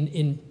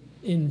in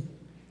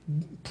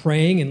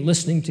praying and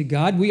listening to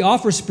God. We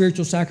offer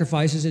spiritual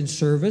sacrifices in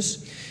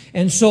service.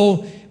 And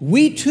so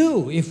we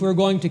too, if we're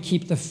going to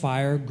keep the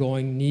fire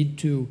going, need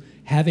to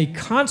have a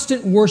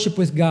constant worship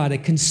with God, a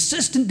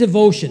consistent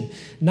devotion,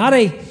 not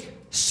a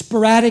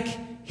sporadic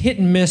hit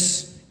and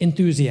miss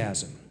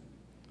enthusiasm.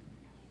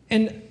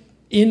 And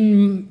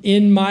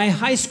in my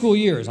high school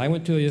years, I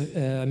went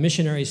to a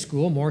missionary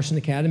school, Morrison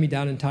Academy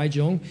down in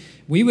Taichung.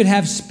 We would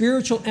have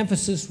spiritual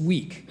emphasis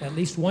week, at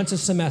least once a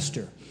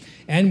semester.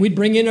 And we'd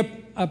bring in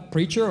a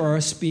preacher or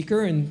a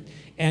speaker,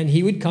 and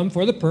he would come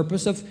for the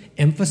purpose of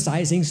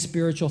emphasizing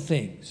spiritual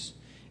things.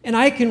 And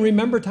I can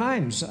remember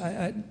times,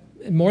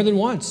 more than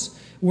once,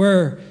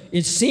 where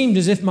it seemed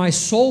as if my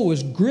soul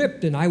was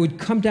gripped, and I would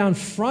come down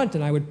front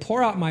and I would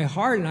pour out my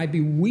heart, and I'd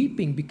be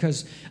weeping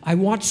because I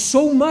want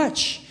so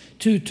much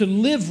to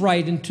live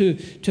right and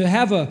to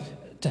have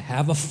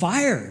a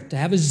fire, to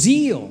have a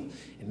zeal.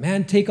 And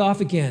man, take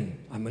off again.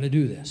 I'm going to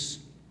do this.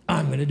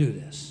 I'm going to do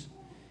this.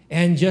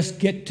 And just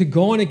get to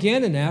going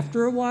again, and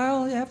after a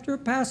while, after a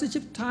passage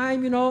of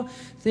time,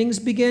 things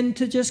begin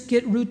to just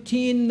get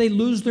routine, they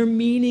lose their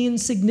meaning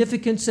and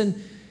significance,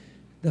 and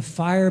the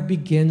fire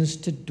begins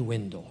to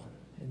dwindle.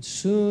 And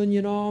soon,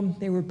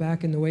 they were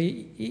back in the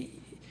way.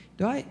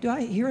 Do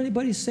I hear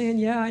anybody saying,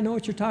 yeah, I know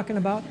what you're talking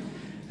about?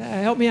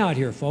 Help me out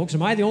here, folks.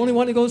 Am I the only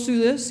one that goes through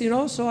this?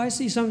 So I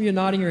see some of you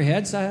nodding your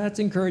heads. That's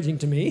encouraging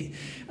to me.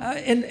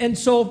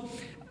 So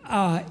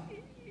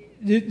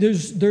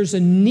there's a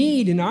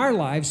need in our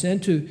lives then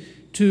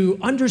to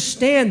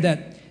understand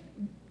that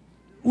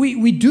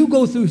we do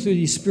go through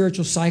these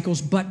spiritual cycles,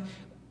 but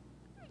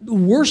the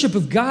worship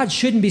of God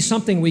shouldn't be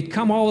something we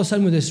come all of a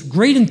sudden with this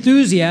great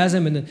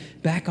enthusiasm and then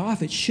back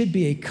off. It should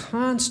be a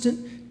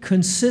constant,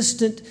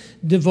 consistent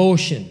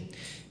devotion.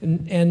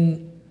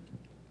 And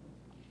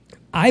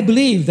I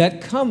believe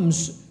that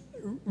comes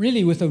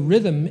really with a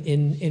rhythm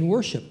in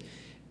worship.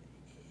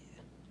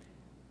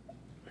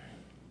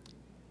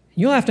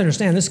 You'll have to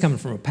understand this coming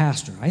from a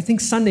pastor. I think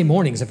Sunday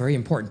morning is a very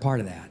important part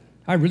of that.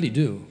 I really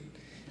do.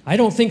 I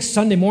don't think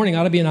Sunday morning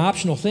ought to be an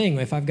optional thing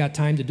if I've got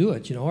time to do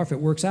it, or if it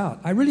works out.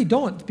 I really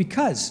don't,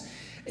 because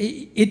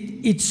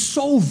it's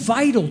so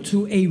vital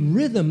to a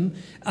rhythm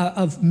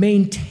of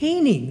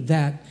maintaining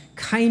that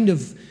kind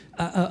of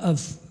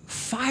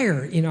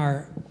fire in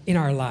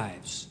our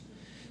lives.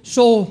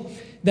 So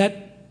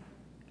that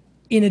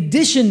in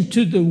addition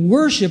to the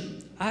worship,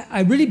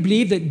 I really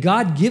believe that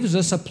God gives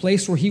us a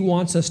place where He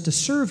wants us to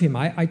serve Him.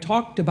 I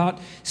talked about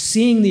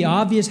seeing the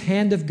obvious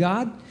hand of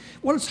God.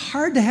 Well, it's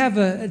hard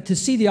to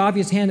see the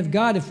obvious hand of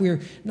God if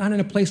we're not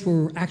in a place where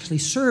we're actually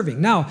serving.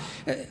 Now,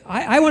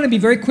 I want to be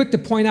very quick to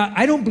point out,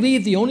 I don't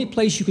believe the only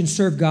place you can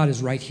serve God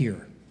is right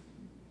here.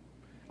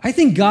 I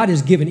think God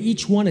has given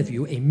each one of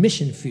you a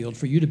mission field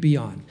for you to be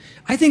on.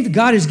 I think that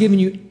God has given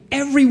you,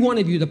 every one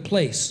of you, the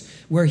place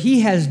where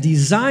He has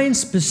designed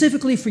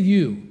specifically for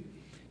you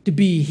to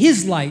be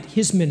His light,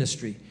 His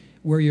ministry,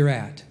 where you're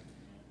at.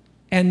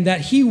 And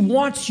that He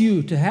wants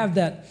you to have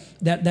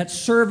that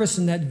service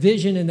and that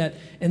vision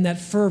and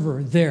that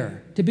fervor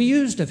there to be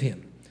used of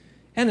Him.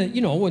 And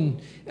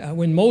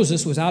when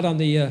Moses was out in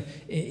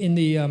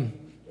the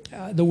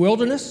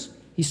wilderness,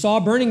 he saw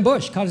a burning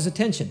bush, caught his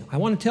attention. I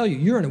want to tell you,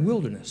 you're in a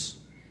wilderness.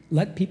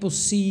 Let people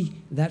see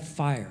that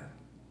fire,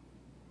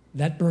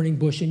 that burning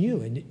bush in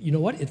you, and you know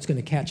what? It's going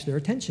to catch their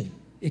attention.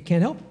 it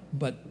can't help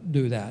but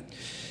do that.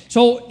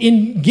 So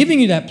in giving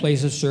you that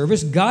place of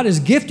service, God has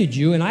gifted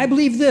you, and I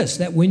believe this,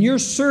 that when you're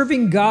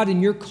serving God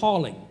in your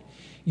calling,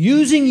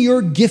 using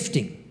your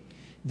gifting,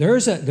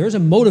 there's a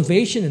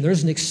motivation and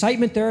there's an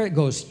excitement there. It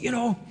goes,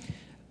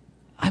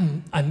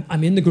 I'm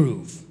in the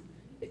groove.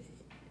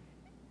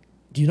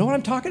 Do you know what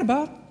I'm talking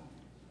about?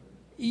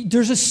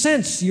 There's a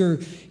sense you're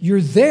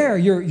there,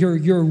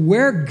 you're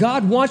where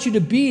God wants you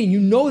to be, and you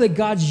know that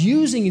God's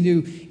using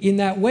you in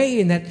that way,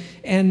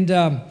 and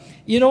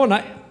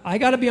I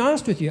got to be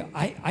honest with you,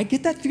 I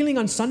get that feeling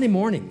on Sunday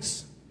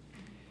mornings.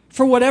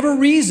 For whatever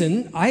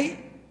reason, I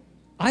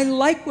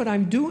like what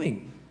I'm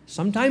doing.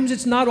 Sometimes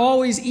it's not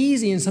always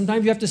easy, and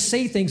sometimes you have to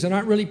say things that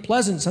aren't really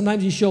pleasant.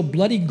 Sometimes you show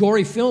bloody,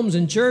 gory films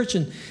in church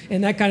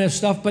and that kind of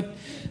stuff. But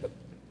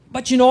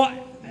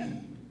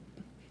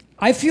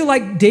I feel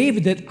like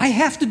David that I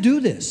have to do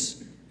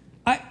this.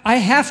 I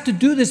have to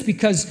do this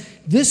because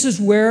this is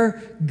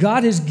where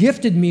God has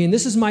gifted me, and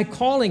this is my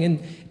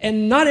calling.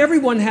 And not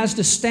everyone has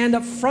to stand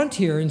up front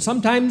here, and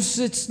sometimes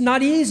it's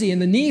not easy,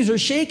 and the knees are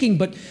shaking.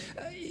 But,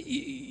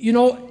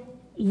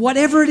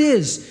 whatever it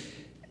is,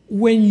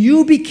 when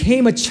you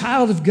became a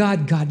child of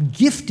God, God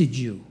gifted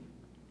you.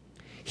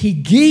 He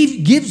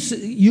gives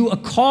you a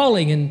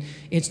calling, and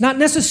it's not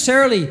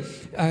necessarily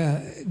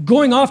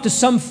going off to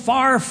some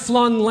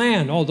far-flung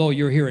land, although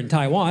you're here in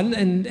Taiwan,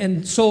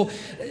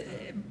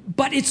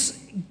 but it's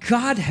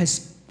God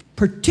has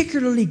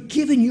particularly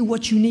given you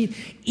what you need,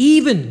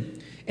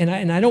 even,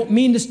 and I don't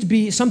mean this to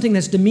be something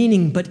that's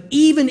demeaning, but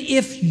even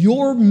if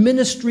your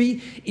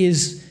ministry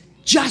is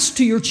just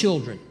to your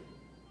children,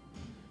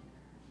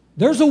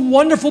 there's a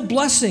wonderful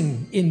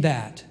blessing in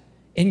that,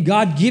 in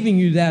God giving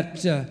you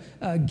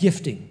that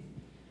gifting.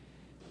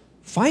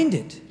 Find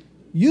it,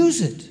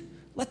 use it,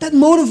 let that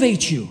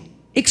motivate you,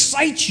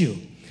 excite you.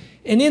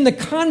 And in the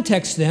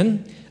context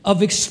then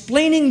of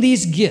explaining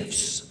these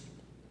gifts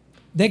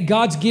that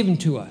God's given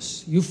to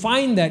us, you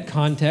find that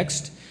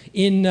context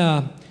in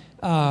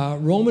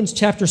Romans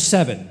chapter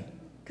 7.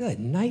 Good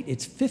night,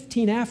 it's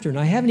 15 after, and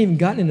I haven't even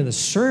gotten into the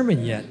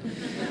sermon yet.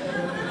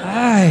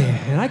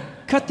 And I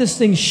cut this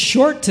thing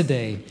short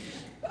today.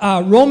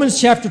 Romans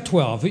chapter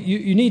 12.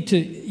 You need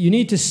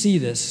to see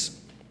this.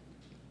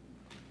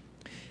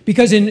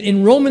 Because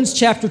in Romans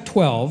chapter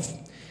 12,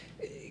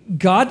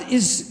 God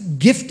is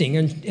gifting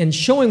and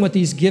showing what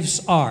these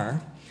gifts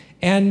are.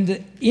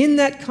 And in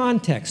that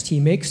context, he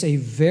makes a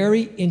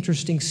very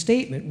interesting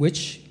statement,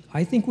 which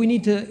I think we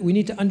need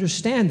to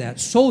understand that,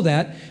 so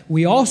that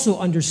we also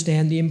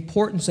understand the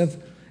importance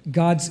of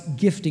God's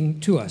gifting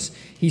to us.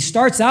 He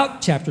starts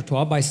out chapter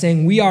 12 by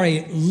saying we are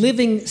a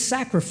living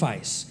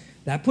sacrifice.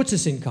 That puts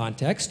us in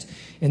context.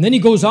 And then he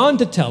goes on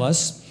to tell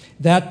us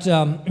that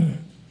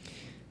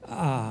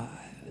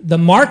the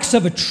marks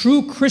of a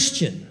true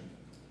Christian: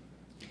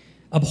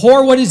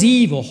 abhor what is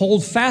evil,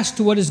 hold fast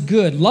to what is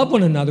good, love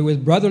one another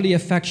with brotherly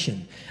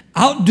affection,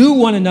 outdo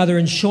one another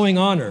in showing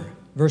honor.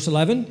 Verse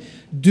 11,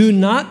 do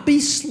not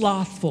be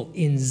slothful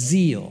in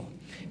zeal,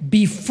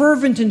 be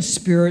fervent in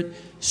spirit,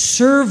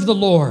 serve the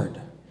Lord.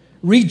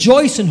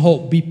 Rejoice in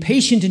hope, be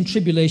patient in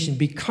tribulation,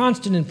 be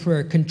constant in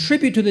prayer,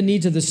 contribute to the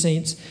needs of the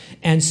saints,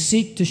 and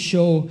seek to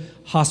show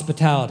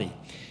hospitality.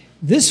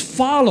 This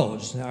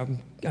follows,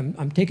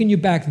 I'm taking you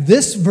back,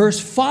 this verse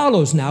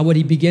follows now what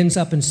he begins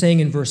up and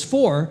saying in verse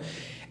 4,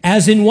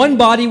 as in one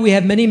body we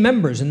have many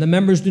members, and the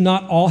members do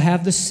not all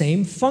have the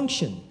same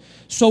function.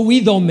 So we,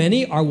 though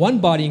many, are one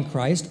body in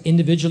Christ,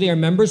 individually are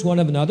members one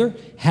of another,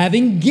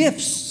 having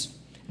gifts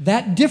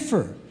that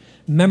differ,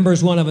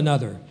 members one of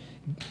another,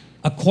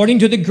 according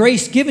to the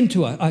grace given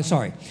to us,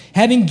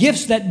 having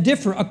gifts that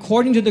differ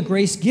according to the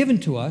grace given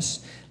to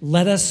us,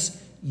 let us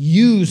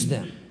use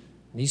them.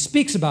 And he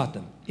speaks about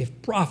them.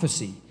 If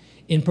prophecy,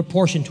 in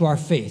proportion to our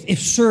faith. If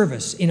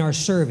service, in our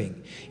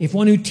serving. If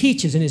one who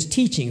teaches, in his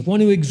teaching. If one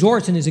who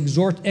exhorts, in his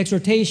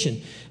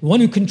exhortation. One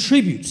who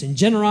contributes in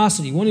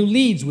generosity. One who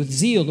leads with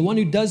zeal. The one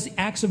who does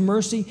acts of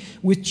mercy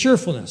with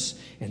cheerfulness.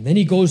 And then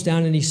he goes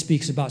down and he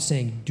speaks about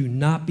saying, do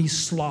not be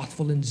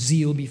slothful in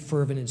zeal, be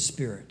fervent in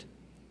spirit.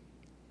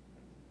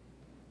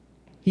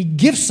 He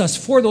gifts us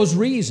for those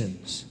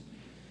reasons.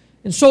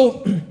 And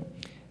so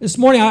this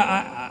morning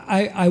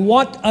I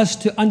want us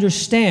to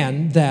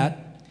understand that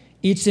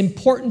it's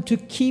important to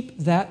keep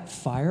that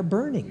fire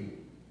burning.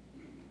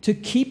 To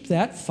keep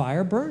that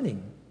fire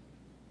burning.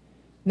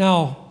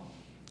 Now,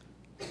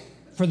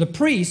 for the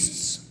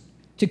priests,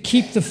 to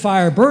keep the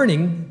fire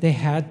burning, they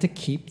had to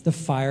keep the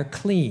fire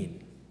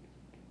clean.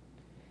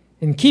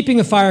 In keeping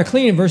the fire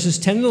clean, in verses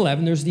 10 and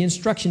 11, there's the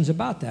instructions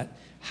about that.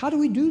 How do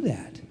we do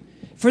that?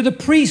 For the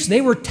priests,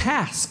 they were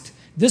tasked.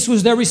 This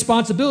was their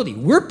responsibility.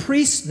 We're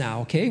priests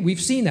now, okay?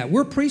 We've seen that.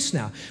 We're priests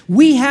now.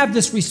 We have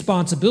this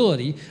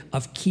responsibility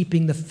of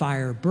keeping the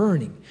fire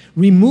burning,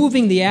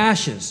 removing the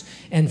ashes.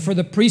 And for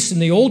the priests in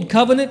the Old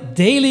Covenant,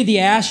 daily the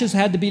ashes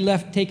had to be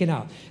taken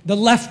out. The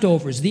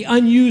leftovers, the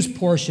unused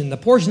portion, the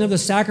portion of the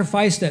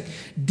sacrifice that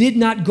did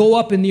not go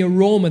up in the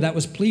aroma that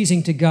was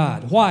pleasing to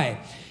God. Why?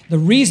 The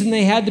reason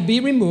they had to be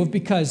removed,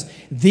 because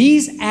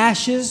these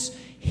ashes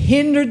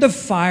hindered the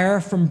fire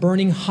from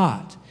burning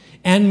hot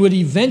and would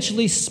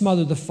eventually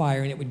smother the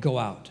fire and it would go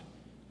out.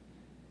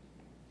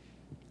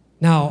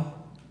 Now,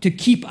 to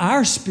keep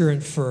our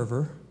spirit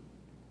fervor,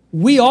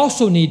 we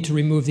also need to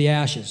remove the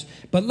ashes.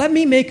 But let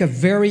me make a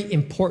very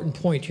important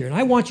point here, and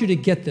I want you to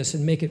get this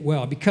and make it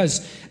well,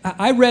 because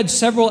I read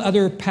several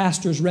other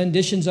pastors'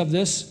 renditions of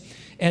this,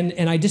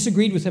 and I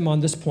disagreed with him on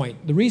this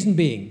point. The reason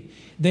being,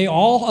 not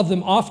all of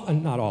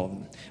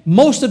them,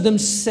 most of them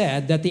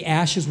said that the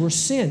ashes were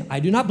sin. I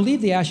do not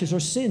believe the ashes are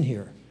sin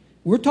here.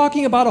 We're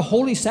talking about a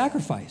holy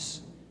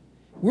sacrifice.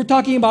 We're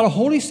talking about a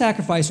holy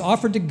sacrifice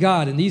offered to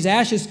God, and these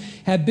ashes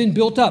have been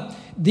built up.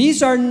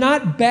 These are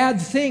not bad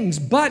things,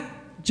 but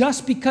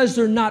just because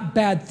they're not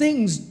bad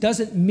things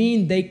doesn't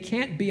mean they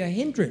can't be a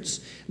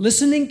hindrance.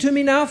 Listening to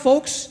me now,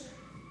 folks?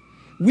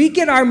 We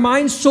get our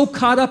minds so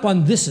caught up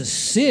on this is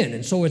sin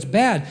and so it's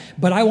bad.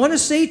 But I want to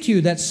say to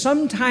you that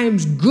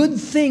sometimes good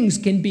things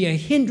can be a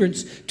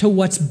hindrance to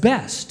what's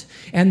best.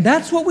 And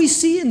that's what we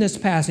see in this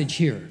passage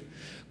here.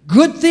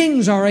 Good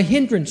things are a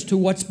hindrance to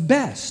what's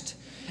best.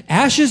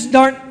 Ashes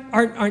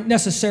aren't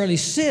necessarily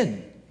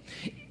sin.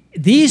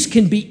 These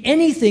can be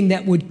anything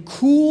that would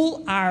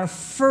cool our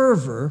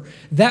fervor,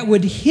 that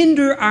would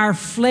hinder our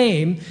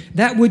flame,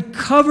 that would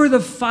cover the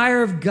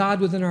fire of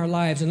God within our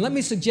lives. And let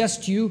me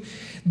suggest to you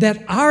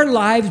that our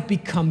lives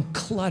become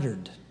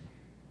cluttered.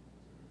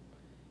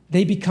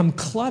 They become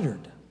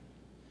cluttered.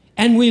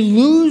 And we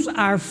lose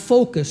our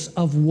focus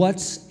of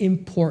what's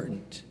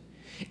important.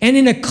 And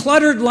in a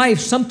cluttered life,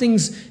 some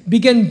things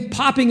begin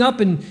popping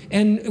up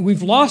and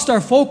we've lost our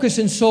focus,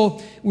 and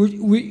so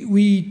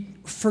we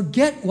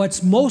forget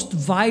what's most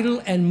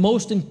vital and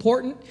most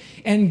important.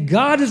 And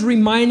God is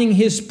reminding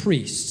his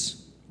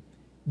priests,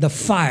 the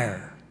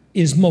fire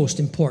is most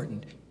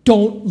important.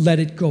 Don't let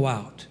it go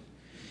out.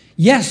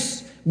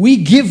 Yes, we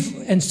give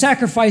and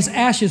sacrifice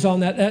ashes on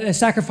that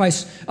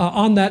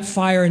on that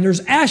fire, and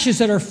there's ashes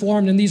that are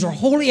formed, and these are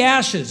holy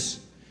ashes.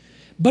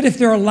 But if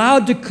they're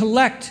allowed to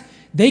collect,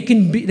 they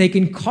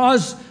can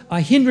cause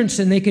a hindrance,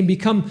 and they can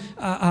become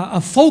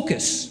a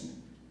focus.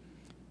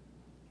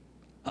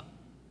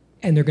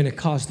 And they're going to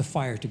cause the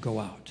fire to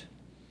go out.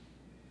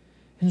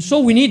 And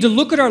so we need to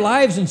look at our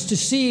lives and to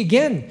see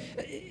again.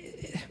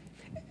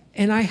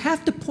 And I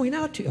have to point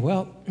out to you,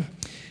 well,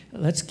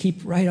 let's keep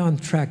right on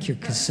track here,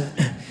 because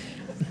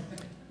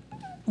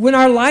when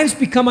our lives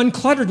become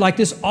uncluttered like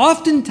this,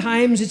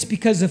 oftentimes it's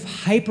because of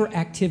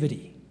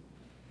hyperactivity.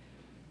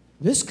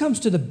 This comes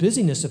to the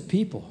busyness of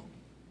people.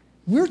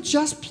 We're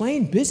just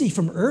plain busy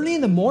from early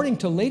in the morning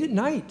till late at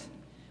night.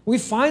 We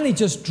finally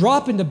just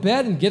drop into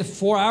bed and get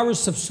 4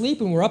 hours of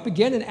sleep, and we're up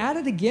again and at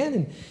it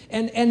again.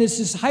 And it's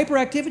this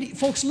hyperactivity.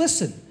 Folks,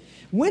 listen.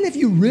 When have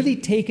you really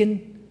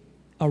taken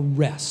a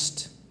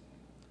rest?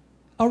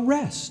 A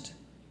rest.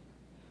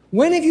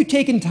 When have you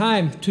taken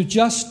time to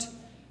just,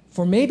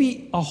 for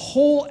maybe a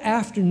whole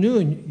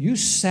afternoon, you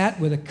sat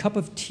with a cup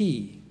of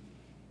tea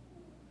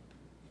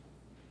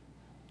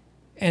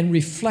and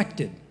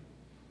reflected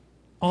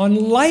on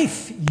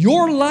life,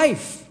 your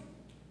life?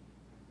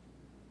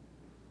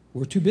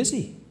 We're too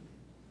busy.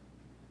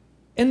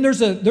 And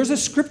there's a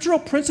scriptural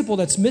principle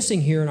that's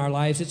missing here in our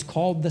lives. It's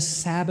called the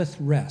Sabbath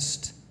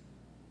rest.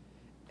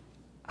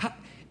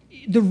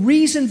 The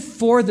reason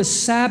for the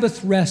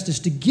Sabbath rest is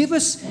to give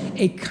us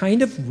a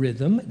kind of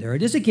rhythm, there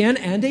it is again,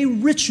 and a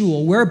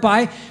ritual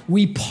whereby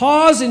we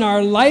pause in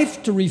our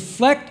life to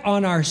reflect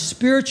on our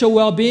spiritual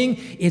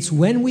well-being. It's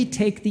when we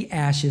take the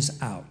ashes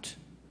out.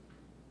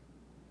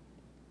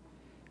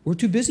 We're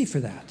too busy for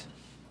that.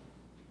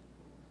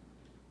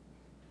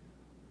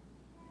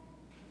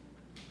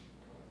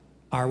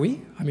 Are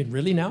we? I mean,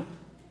 really now?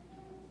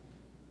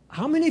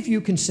 How many of you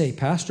can say,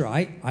 Pastor,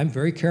 I'm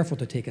very careful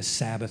to take a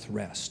Sabbath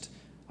rest.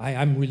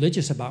 I'm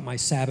religious about my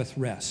Sabbath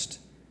rest.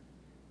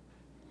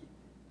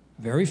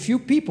 Very few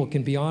people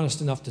can be honest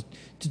enough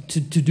to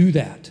do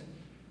that.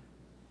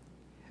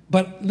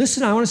 But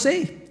listen, I want to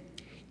say,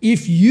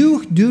 if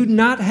you do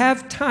not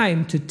have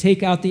time to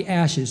take out the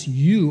ashes,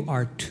 you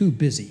are too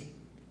busy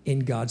in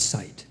God's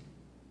sight.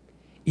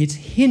 It's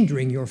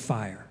hindering your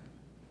fire.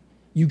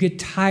 You get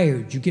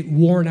tired, you get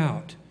worn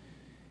out.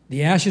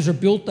 The ashes are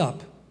built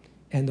up,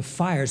 and the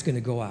fire is going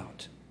to go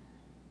out.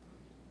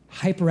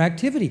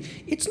 Hyperactivity.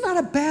 It's not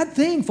a bad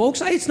thing,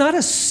 folks. It's not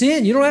a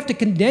sin. You don't have to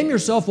condemn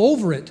yourself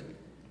over it.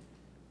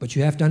 But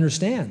you have to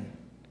understand,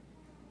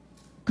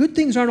 good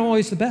things aren't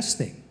always the best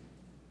thing.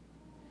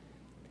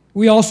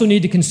 We also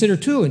need to consider,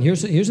 too, and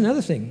here's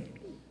another thing.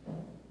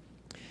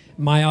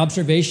 My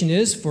observation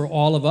is, for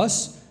all of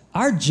us,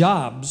 our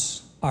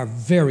jobs are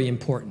very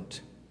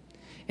important.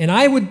 And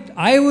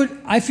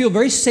I feel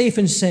very safe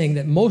in saying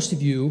that most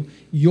of you,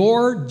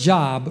 your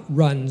job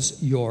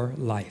runs your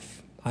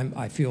life.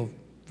 I feel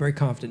very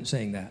confident in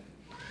saying that.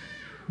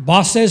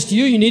 Boss says to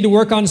you, you need to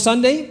work on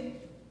Sunday.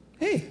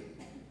 Hey,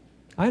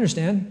 I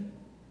understand.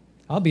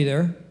 I'll be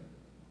there.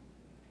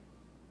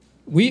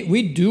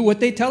 We do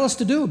what they tell us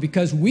to do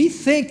because we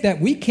think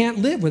that we can't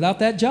live without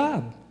that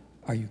job.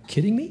 Are you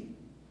kidding me?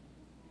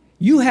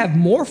 You have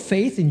more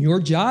faith in your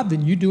job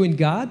than you do in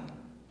God?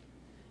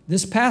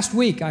 This past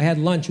week, I had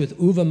lunch with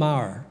Uwe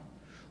Maurer.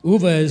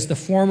 Uwe is the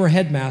former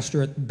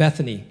headmaster at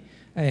Bethany,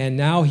 and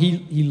now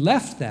he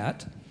left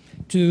that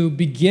to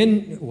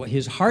begin.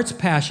 His heart's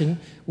passion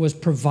was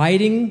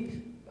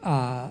providing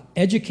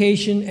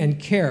education and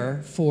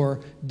care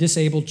for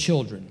disabled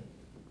children.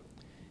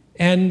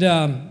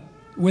 And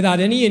without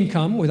any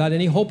income, without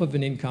any hope of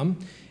an income.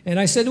 And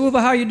I said, Uwe,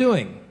 how are you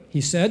doing?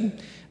 He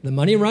said, the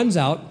money runs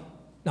out.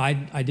 No,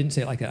 I didn't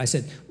say it like that. I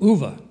said,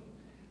 Uwe,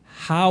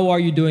 how are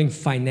you doing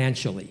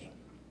financially?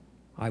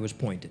 I was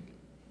pointed.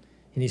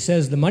 And he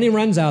says, the money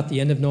runs out the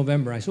end of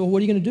November. I said, well, what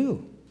are you going to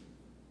do?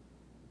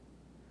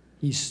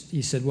 He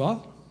said,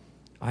 well,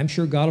 I'm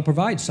sure God will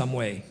provide some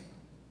way.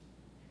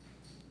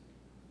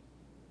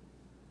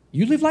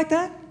 You live like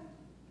that?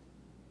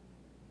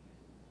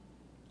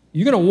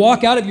 You're going to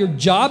walk out of your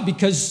job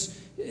because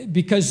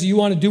you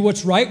want to do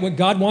what's right, what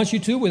God wants you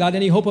to, without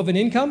any hope of an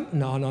income?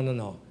 No, no, no,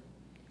 no.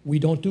 We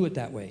don't do it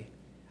that way.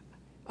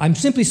 I'm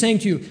simply saying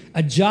to you,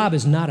 a job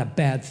is not a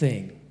bad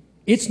thing.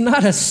 It's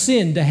not a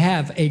sin to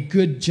have a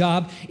good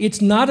job.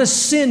 It's not a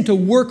sin to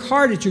work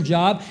hard at your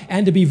job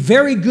and to be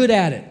very good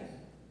at it.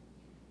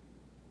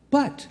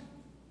 But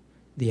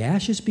the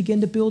ashes begin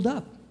to build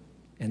up,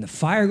 and the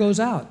fire goes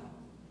out,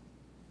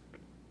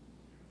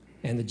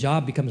 and the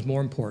job becomes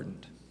more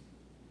important.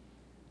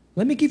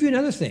 Let me give you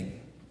another thing.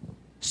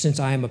 Since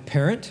I am a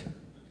parent,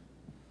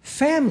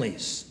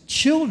 families,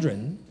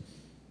 children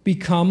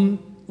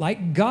become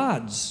like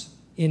gods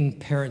in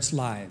parents'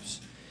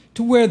 lives,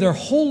 to where their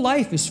whole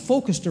life is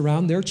focused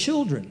around their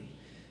children.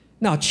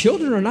 Now,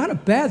 children are not a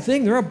bad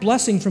thing. They're a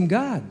blessing from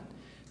God.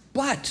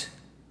 But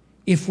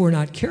if we're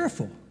not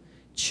careful,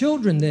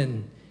 children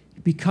then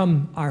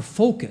become our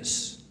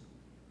focus,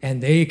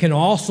 and they can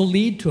also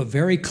lead to a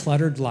very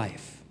cluttered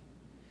life.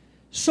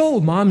 So,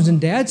 moms and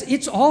dads,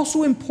 it's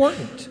also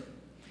important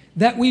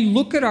that we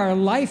look at our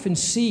life and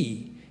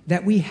see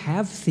that we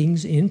have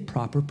things in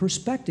proper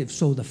perspective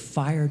so the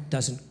fire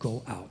doesn't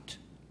go out.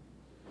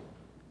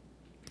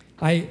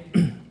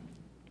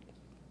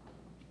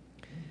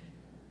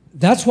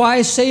 That's why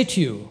I say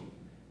to you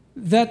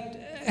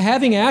that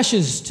having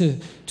ashes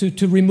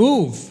to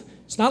remove,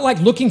 it's not like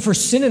looking for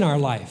sin in our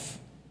life.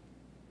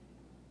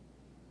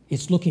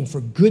 It's looking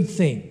for good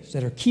things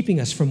that are keeping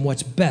us from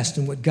what's best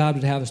and what God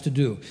would have us to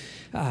do.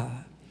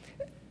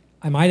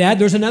 I might add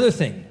there's another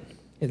thing,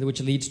 which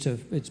leads to,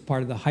 it's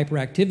part of the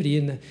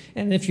hyperactivity.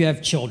 And if you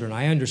have children,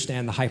 I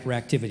understand the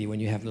hyperactivity when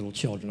you have little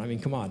children. I mean,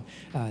 come on.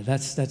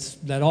 That's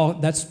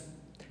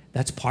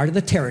part of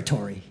the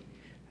territory.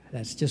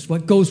 That's just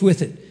what goes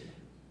with it.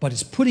 But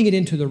it's putting it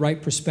into the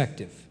right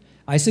perspective.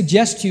 I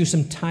suggest to you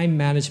some time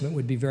management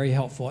would be very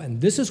helpful. And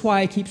this is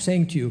why I keep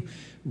saying to you,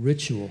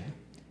 ritual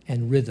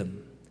and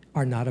rhythm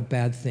are not a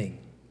bad thing.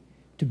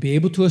 To be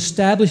able to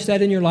establish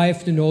that in your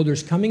life, to know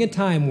there's coming a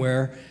time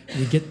where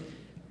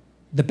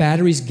the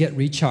batteries get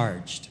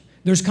recharged.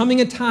 There's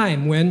coming a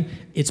time when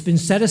it's been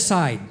set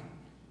aside.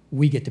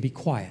 We get to be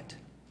quiet.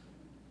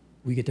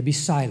 We get to be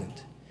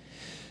silent.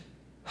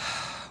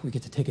 We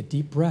get to take a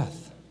deep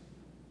breath.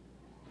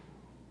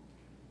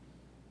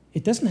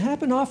 It doesn't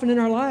happen often in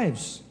our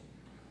lives.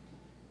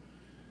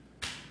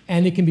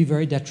 And it can be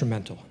very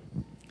detrimental.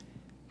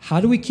 How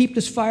do we keep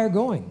this fire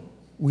going?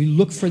 We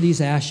look for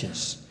these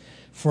ashes.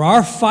 For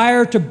our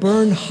fire to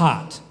burn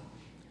hot,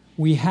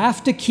 we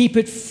have to keep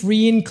it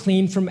free and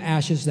clean from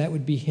ashes that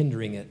would be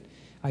hindering it.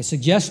 I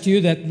suggest to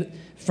you that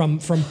from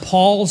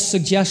Paul's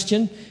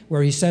suggestion,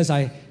 where he says,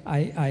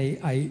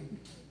 I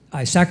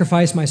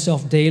sacrifice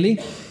myself daily,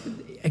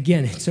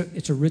 again,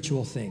 it's a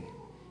ritual thing.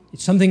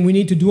 It's something we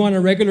need to do on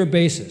a regular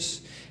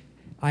basis.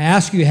 I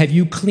ask you, have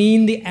you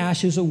cleaned the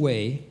ashes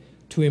away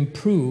to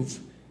improve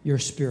your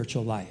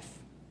spiritual life?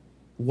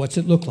 What's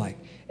it look like?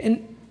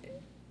 And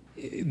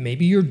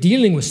maybe you're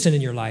dealing with sin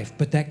in your life,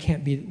 but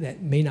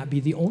that may not be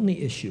the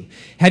only issue.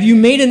 Have you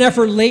made an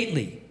effort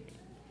lately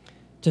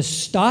to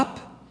stop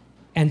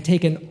and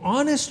take an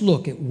honest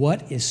look at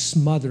what is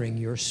smothering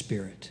your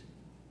spirit?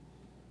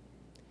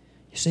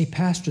 You say,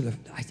 Pastor,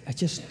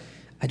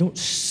 I don't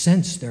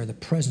sense there the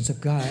presence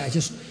of God.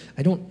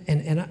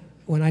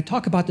 When I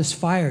talk about this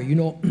fire, you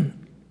know,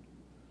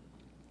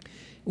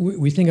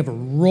 we think of a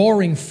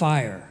roaring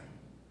fire.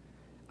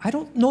 I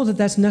don't know that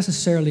that's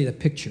necessarily the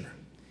picture.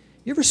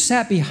 You ever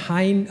sat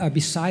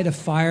beside a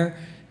fire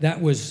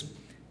that was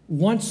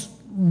once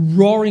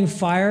roaring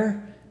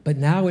fire, but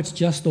now it's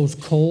just those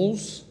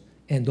coals,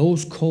 and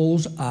those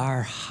coals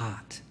are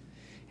hot.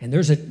 And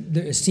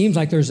it seems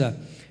like there's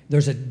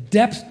a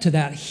depth to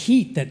that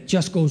heat that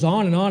just goes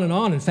on and on and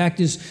on. In fact,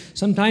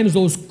 sometimes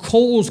those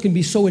coals can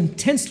be so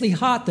intensely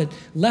hot that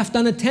left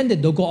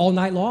unattended, they'll go all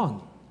night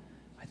long.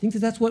 I think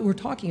that's what we're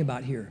talking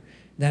about here.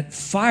 That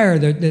fire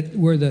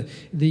where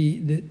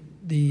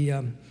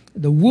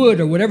the wood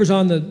or whatever's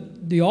on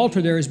the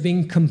altar there is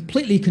being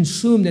completely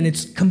consumed, and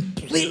it's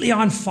completely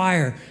on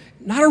fire.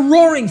 Not a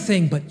roaring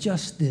thing, but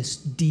just this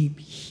deep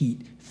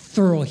heat,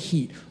 thorough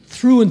heat,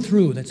 through and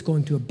through, that's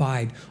going to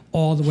abide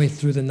all the way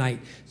through the night.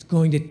 It's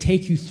going to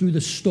take you through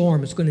the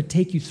storm. It's going to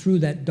take you through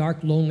that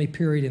dark, lonely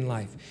period in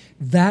life.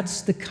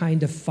 That's the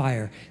kind of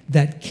fire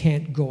that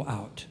can't go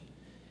out.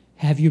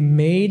 Have you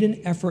made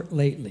an effort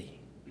lately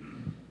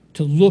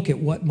to look at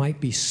what might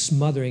be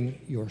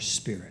smothering your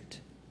spirit?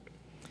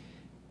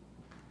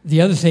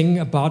 The other thing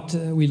about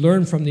we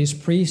learn from these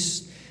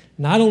priests,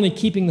 not only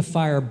keeping the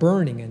fire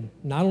burning and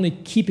not only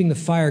keeping the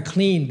fire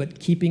clean, but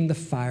keeping the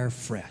fire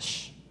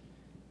fresh,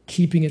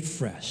 keeping it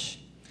fresh.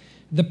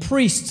 The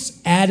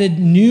priests added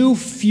new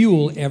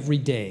fuel every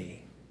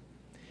day.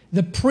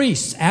 The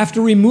priests,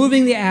 after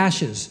removing the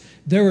ashes,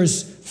 there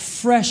was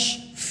fresh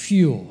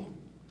fuel.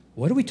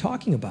 What are we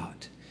talking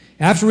about?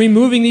 After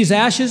removing these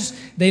ashes,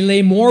 they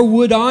lay more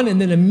wood on,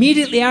 and then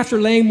immediately after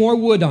laying more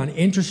wood on,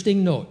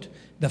 interesting note,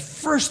 the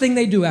first thing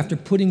they do after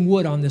putting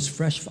wood on this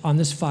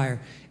fire,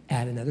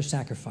 add another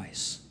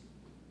sacrifice.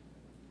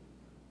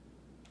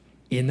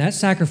 In that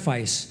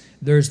sacrifice,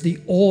 there's the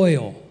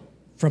oil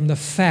from the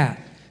fat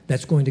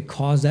that's going to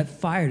cause that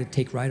fire to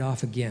take right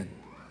off again.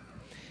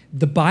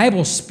 The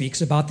Bible speaks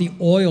about the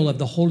oil of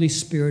the Holy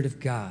Spirit of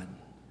God.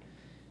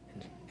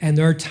 And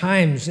there are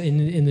times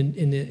in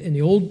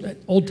the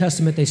Old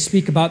Testament they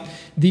speak about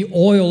the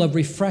oil of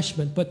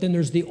refreshment, but then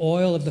there's the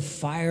oil of the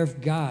fire of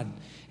God.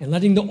 And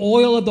letting the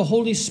oil of the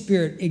Holy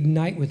Spirit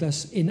ignite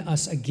in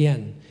us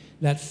again,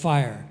 that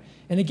fire.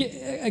 And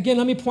again,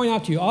 let me point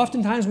out to you,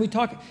 oftentimes we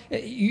talk,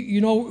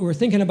 we're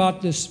thinking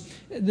about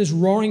this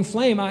roaring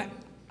flame.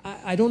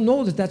 I don't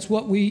know that that's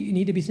what we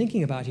need to be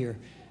thinking about here.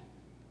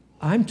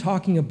 I'm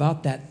talking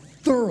about that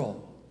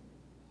thorough,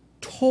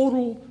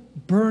 total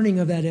burning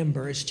of that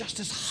ember. It's just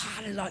as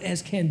hot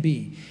as can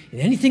be.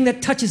 And anything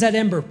that touches that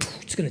ember,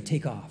 it's going to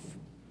take off.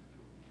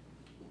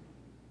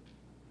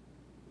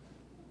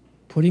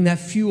 Putting that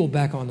fuel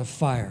back on the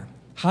fire.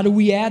 How do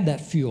we add that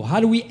fuel? How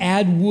do we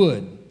add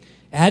wood?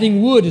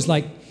 Adding wood is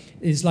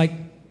like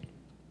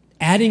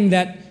adding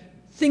that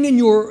thing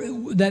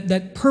in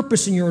that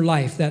purpose in your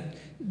life,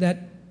 that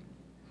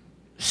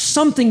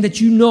something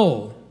that you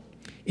know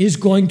is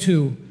going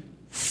to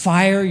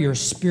fire your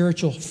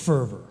spiritual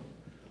fervor.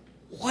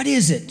 What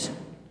is it?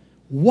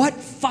 What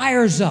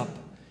fires up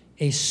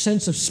a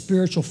sense of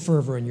spiritual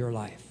fervor in your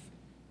life?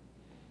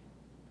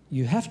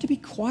 You have to be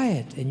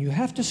quiet, and you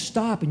have to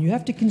stop, and you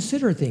have to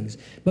consider things.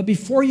 But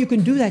before you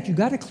can do that, you've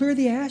got to clear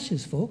the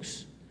ashes,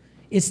 folks.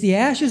 It's the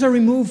ashes are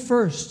removed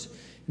first.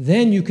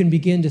 Then you can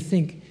begin to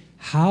think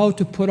how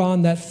to put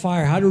on that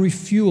fire, how to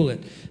refuel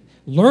it.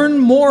 Learn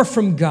more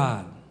from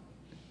God.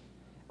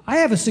 I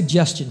have a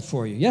suggestion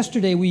for you.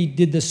 Yesterday we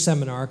did this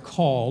seminar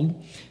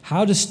called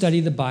How to Study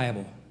the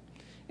Bible.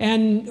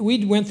 And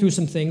we went through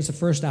some things the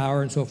first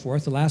hour and so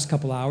forth. The last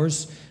couple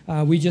hours,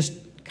 we just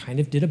kind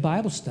of did a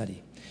Bible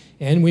study.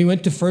 And we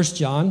went to 1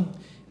 John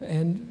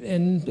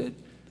and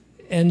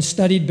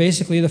studied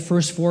basically the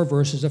first 4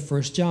 verses of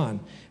 1 John.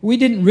 We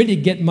didn't really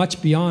get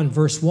much beyond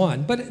verse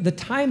 1, but the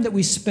time that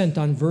we spent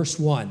on verse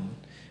 1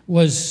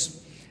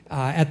 was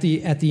at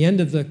the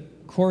end of the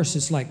course,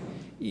 it's like,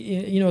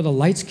 the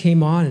lights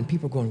came on and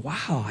people were going,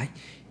 wow,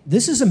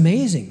 this is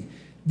amazing.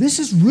 This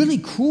is really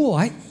cool.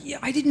 I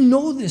didn't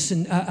know this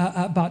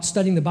about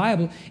studying the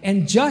Bible.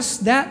 And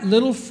just that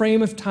little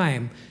frame of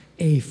time,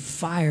 a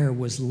fire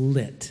was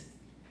lit.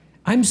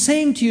 I'm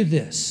saying to you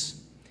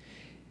this,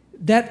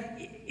 that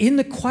in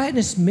the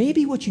quietness,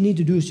 maybe what you need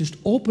to do is just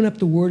open up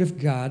the Word of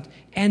God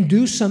and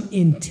do some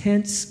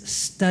intense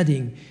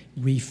studying.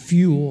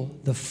 Refuel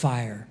the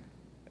fire.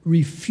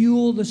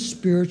 Refuel the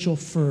spiritual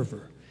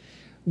fervor.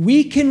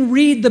 We can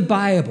read the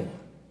Bible.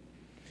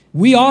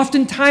 We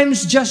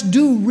oftentimes just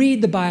do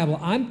read the Bible.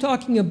 I'm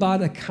talking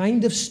about a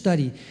kind of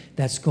study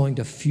that's going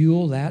to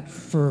fuel that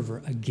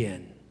fervor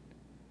again.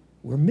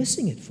 We're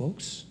missing it,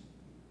 folks.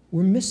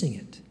 We're missing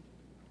it.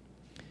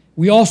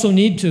 We also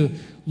need to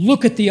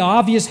look at the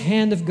obvious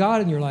hand of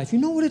God in your life. You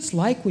know what it's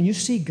like when you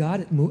see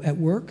God at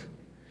work?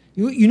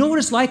 You know what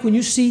it's like when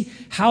you see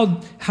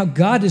how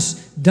God has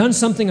done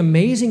something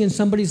amazing in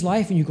somebody's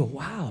life and you go,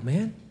 wow,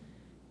 man,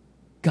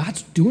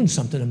 God's doing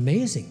something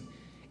amazing.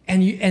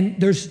 And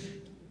there's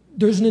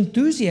an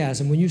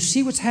enthusiasm when you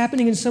see what's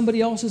happening in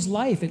somebody else's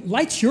life. It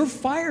lights your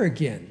fire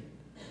again.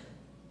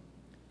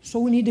 So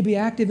we need to be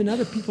active in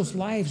other people's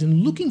lives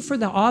and looking for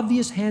the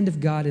obvious hand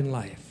of God in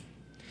life.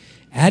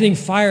 Adding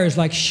fire is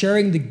like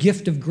sharing the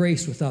gift of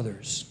grace with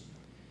others.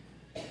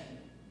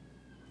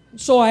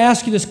 So I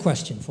ask you this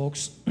question,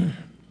 folks.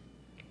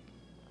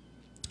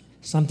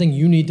 Something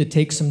you need to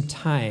take some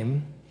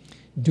time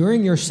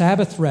during your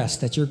Sabbath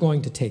rest that you're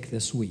going to take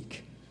this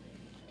week.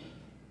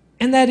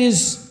 And that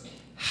is,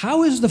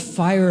 how is the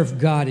fire of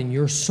God in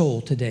your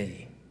soul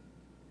today?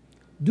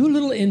 Do a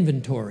little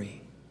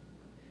inventory.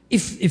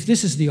 If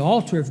this is the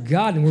altar of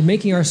God and we're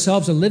making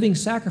ourselves a living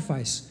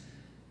sacrifice,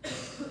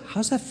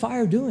 how's that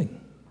fire doing?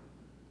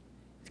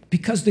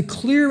 Because the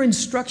clear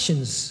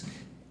instructions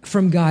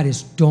from God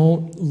is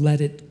don't let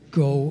it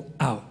go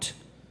out.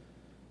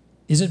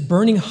 Is it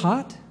burning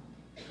hot?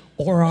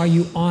 Or are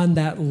you on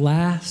that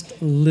last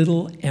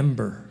little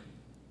ember?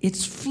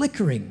 It's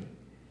flickering.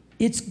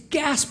 It's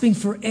gasping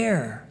for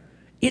air.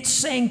 It's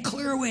saying,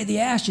 clear away the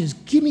ashes.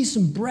 Give me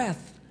some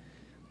breath.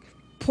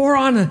 Pour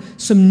on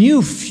some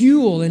new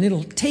fuel, and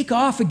it'll take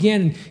off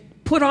again. And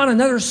put on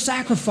another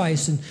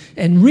sacrifice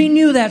and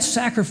renew that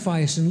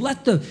sacrifice, and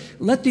let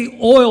the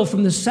oil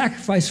from the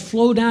sacrifice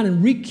flow down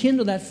and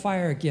rekindle that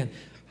fire again.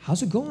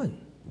 How's it going?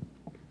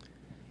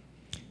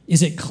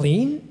 Is it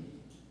clean?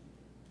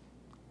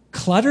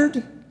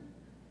 Cluttered?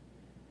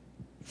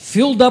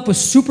 Filled up with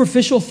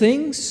superficial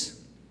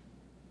things?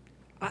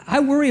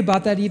 I worry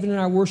about that even in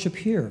our worship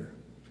here.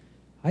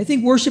 I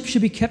think worship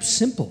should be kept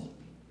simple.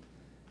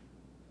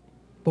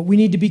 But we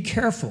need to be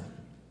careful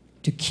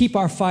to keep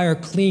our fire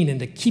clean and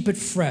to keep it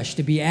fresh,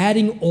 to be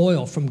adding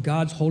oil from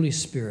God's Holy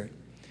Spirit.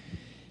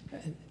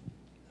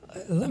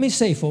 Let me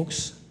say,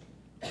 folks,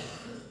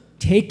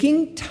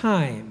 taking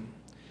time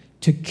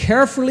to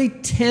carefully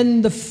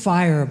tend the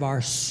fire of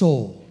our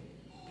soul,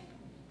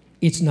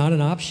 it's not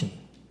an option.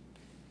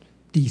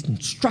 The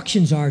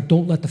instructions are,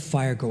 don't let the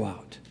fire go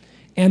out.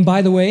 And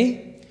by the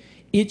way,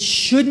 it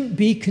shouldn't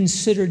be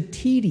considered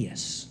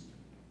tedious.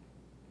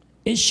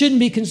 It shouldn't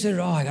be considered,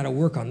 oh, I got to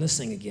work on this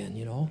thing again,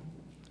 you know.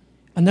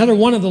 Another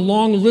one of the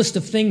long list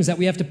of things that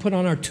we have to put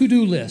on our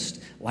to-do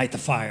list, light the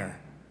fire.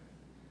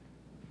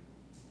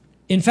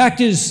 In fact,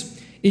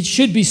 it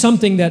should be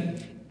something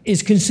that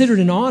is considered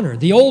an honor.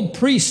 The old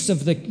priests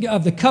of the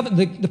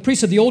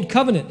priests of the Old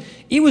Covenant,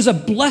 it was a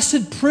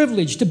blessed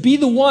privilege to be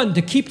the one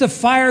to keep the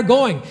fire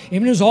going.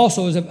 Even it was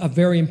also a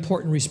very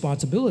important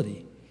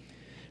responsibility.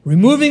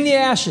 Removing the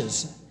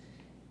ashes,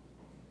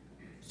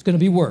 it's going to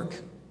be work.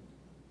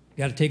 You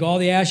got to take all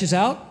the ashes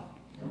out,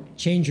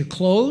 change your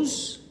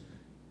clothes,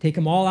 take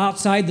them all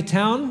outside the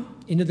town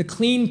into the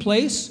clean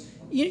place.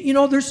 You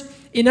know,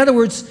 in other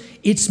words,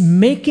 it's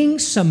making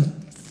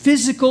some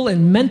physical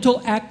and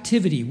mental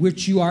activity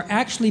which you are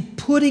actually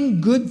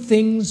putting good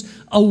things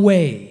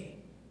away,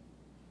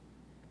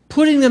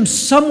 putting them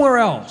somewhere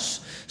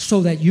else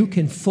so that you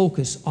can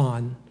focus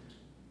on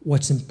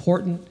what's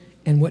important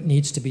and what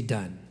needs to be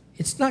done.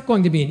 It's not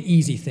going to be an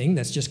easy thing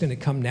that's just going to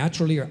come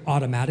naturally or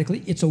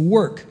automatically. It's a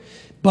work.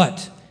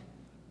 But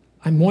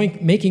I'm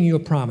making you a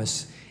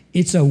promise.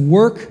 It's a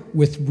work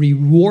with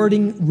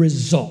rewarding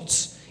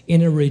results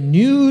in a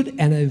renewed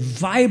and a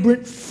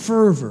vibrant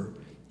fervor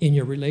in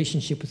your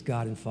relationship with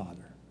God and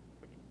Father.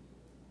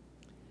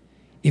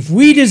 If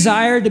we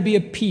desire to be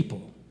a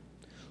people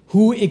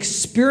who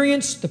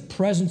experience the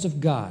presence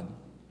of God,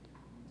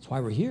 that's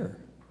why we're here.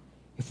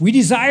 If we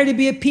desire to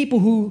be a people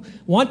who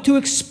want to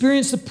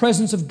experience the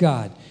presence of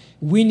God,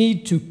 we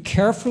need to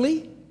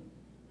carefully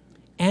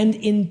and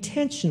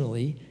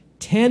intentionally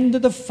tend to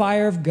the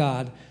fire of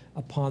God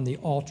upon the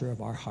altar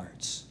of our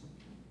hearts.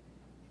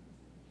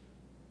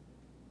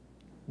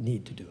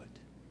 Need to do it.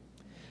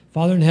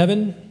 Father in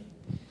heaven,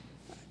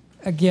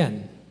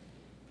 again,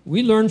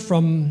 we learned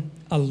from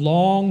a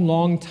long,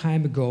 long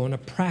time ago in a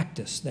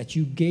practice that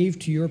you gave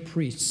to your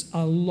priests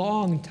a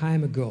long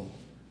time ago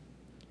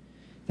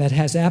that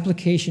has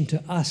application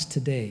to us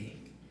today.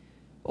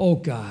 Oh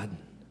God,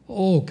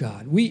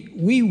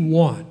 we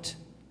want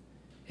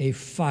a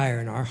fire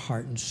in our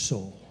heart and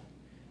soul.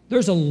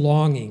 There's a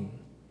longing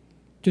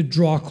to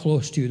draw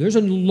close to you. There's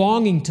a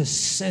longing to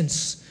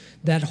sense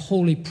that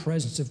holy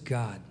presence of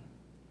God.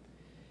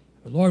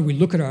 But Lord, we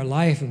look at our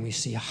life and we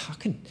see,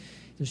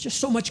 there's just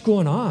so much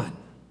going on.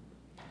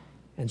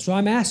 And so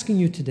I'm asking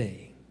you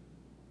today,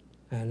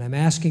 and I'm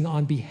asking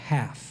on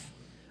behalf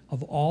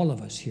of all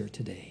of us here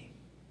today,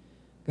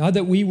 God,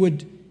 that we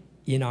would,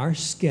 in our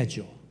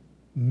schedule,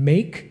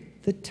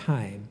 make the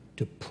time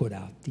to put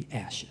out the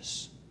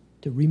ashes,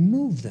 to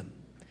remove them,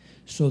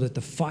 so that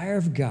the fire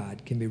of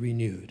God can be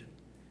renewed,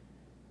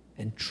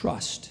 and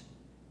trust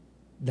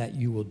that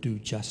you will do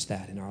just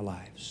that in our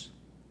lives.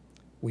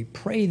 We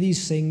pray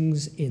these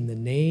things in the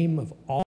name of all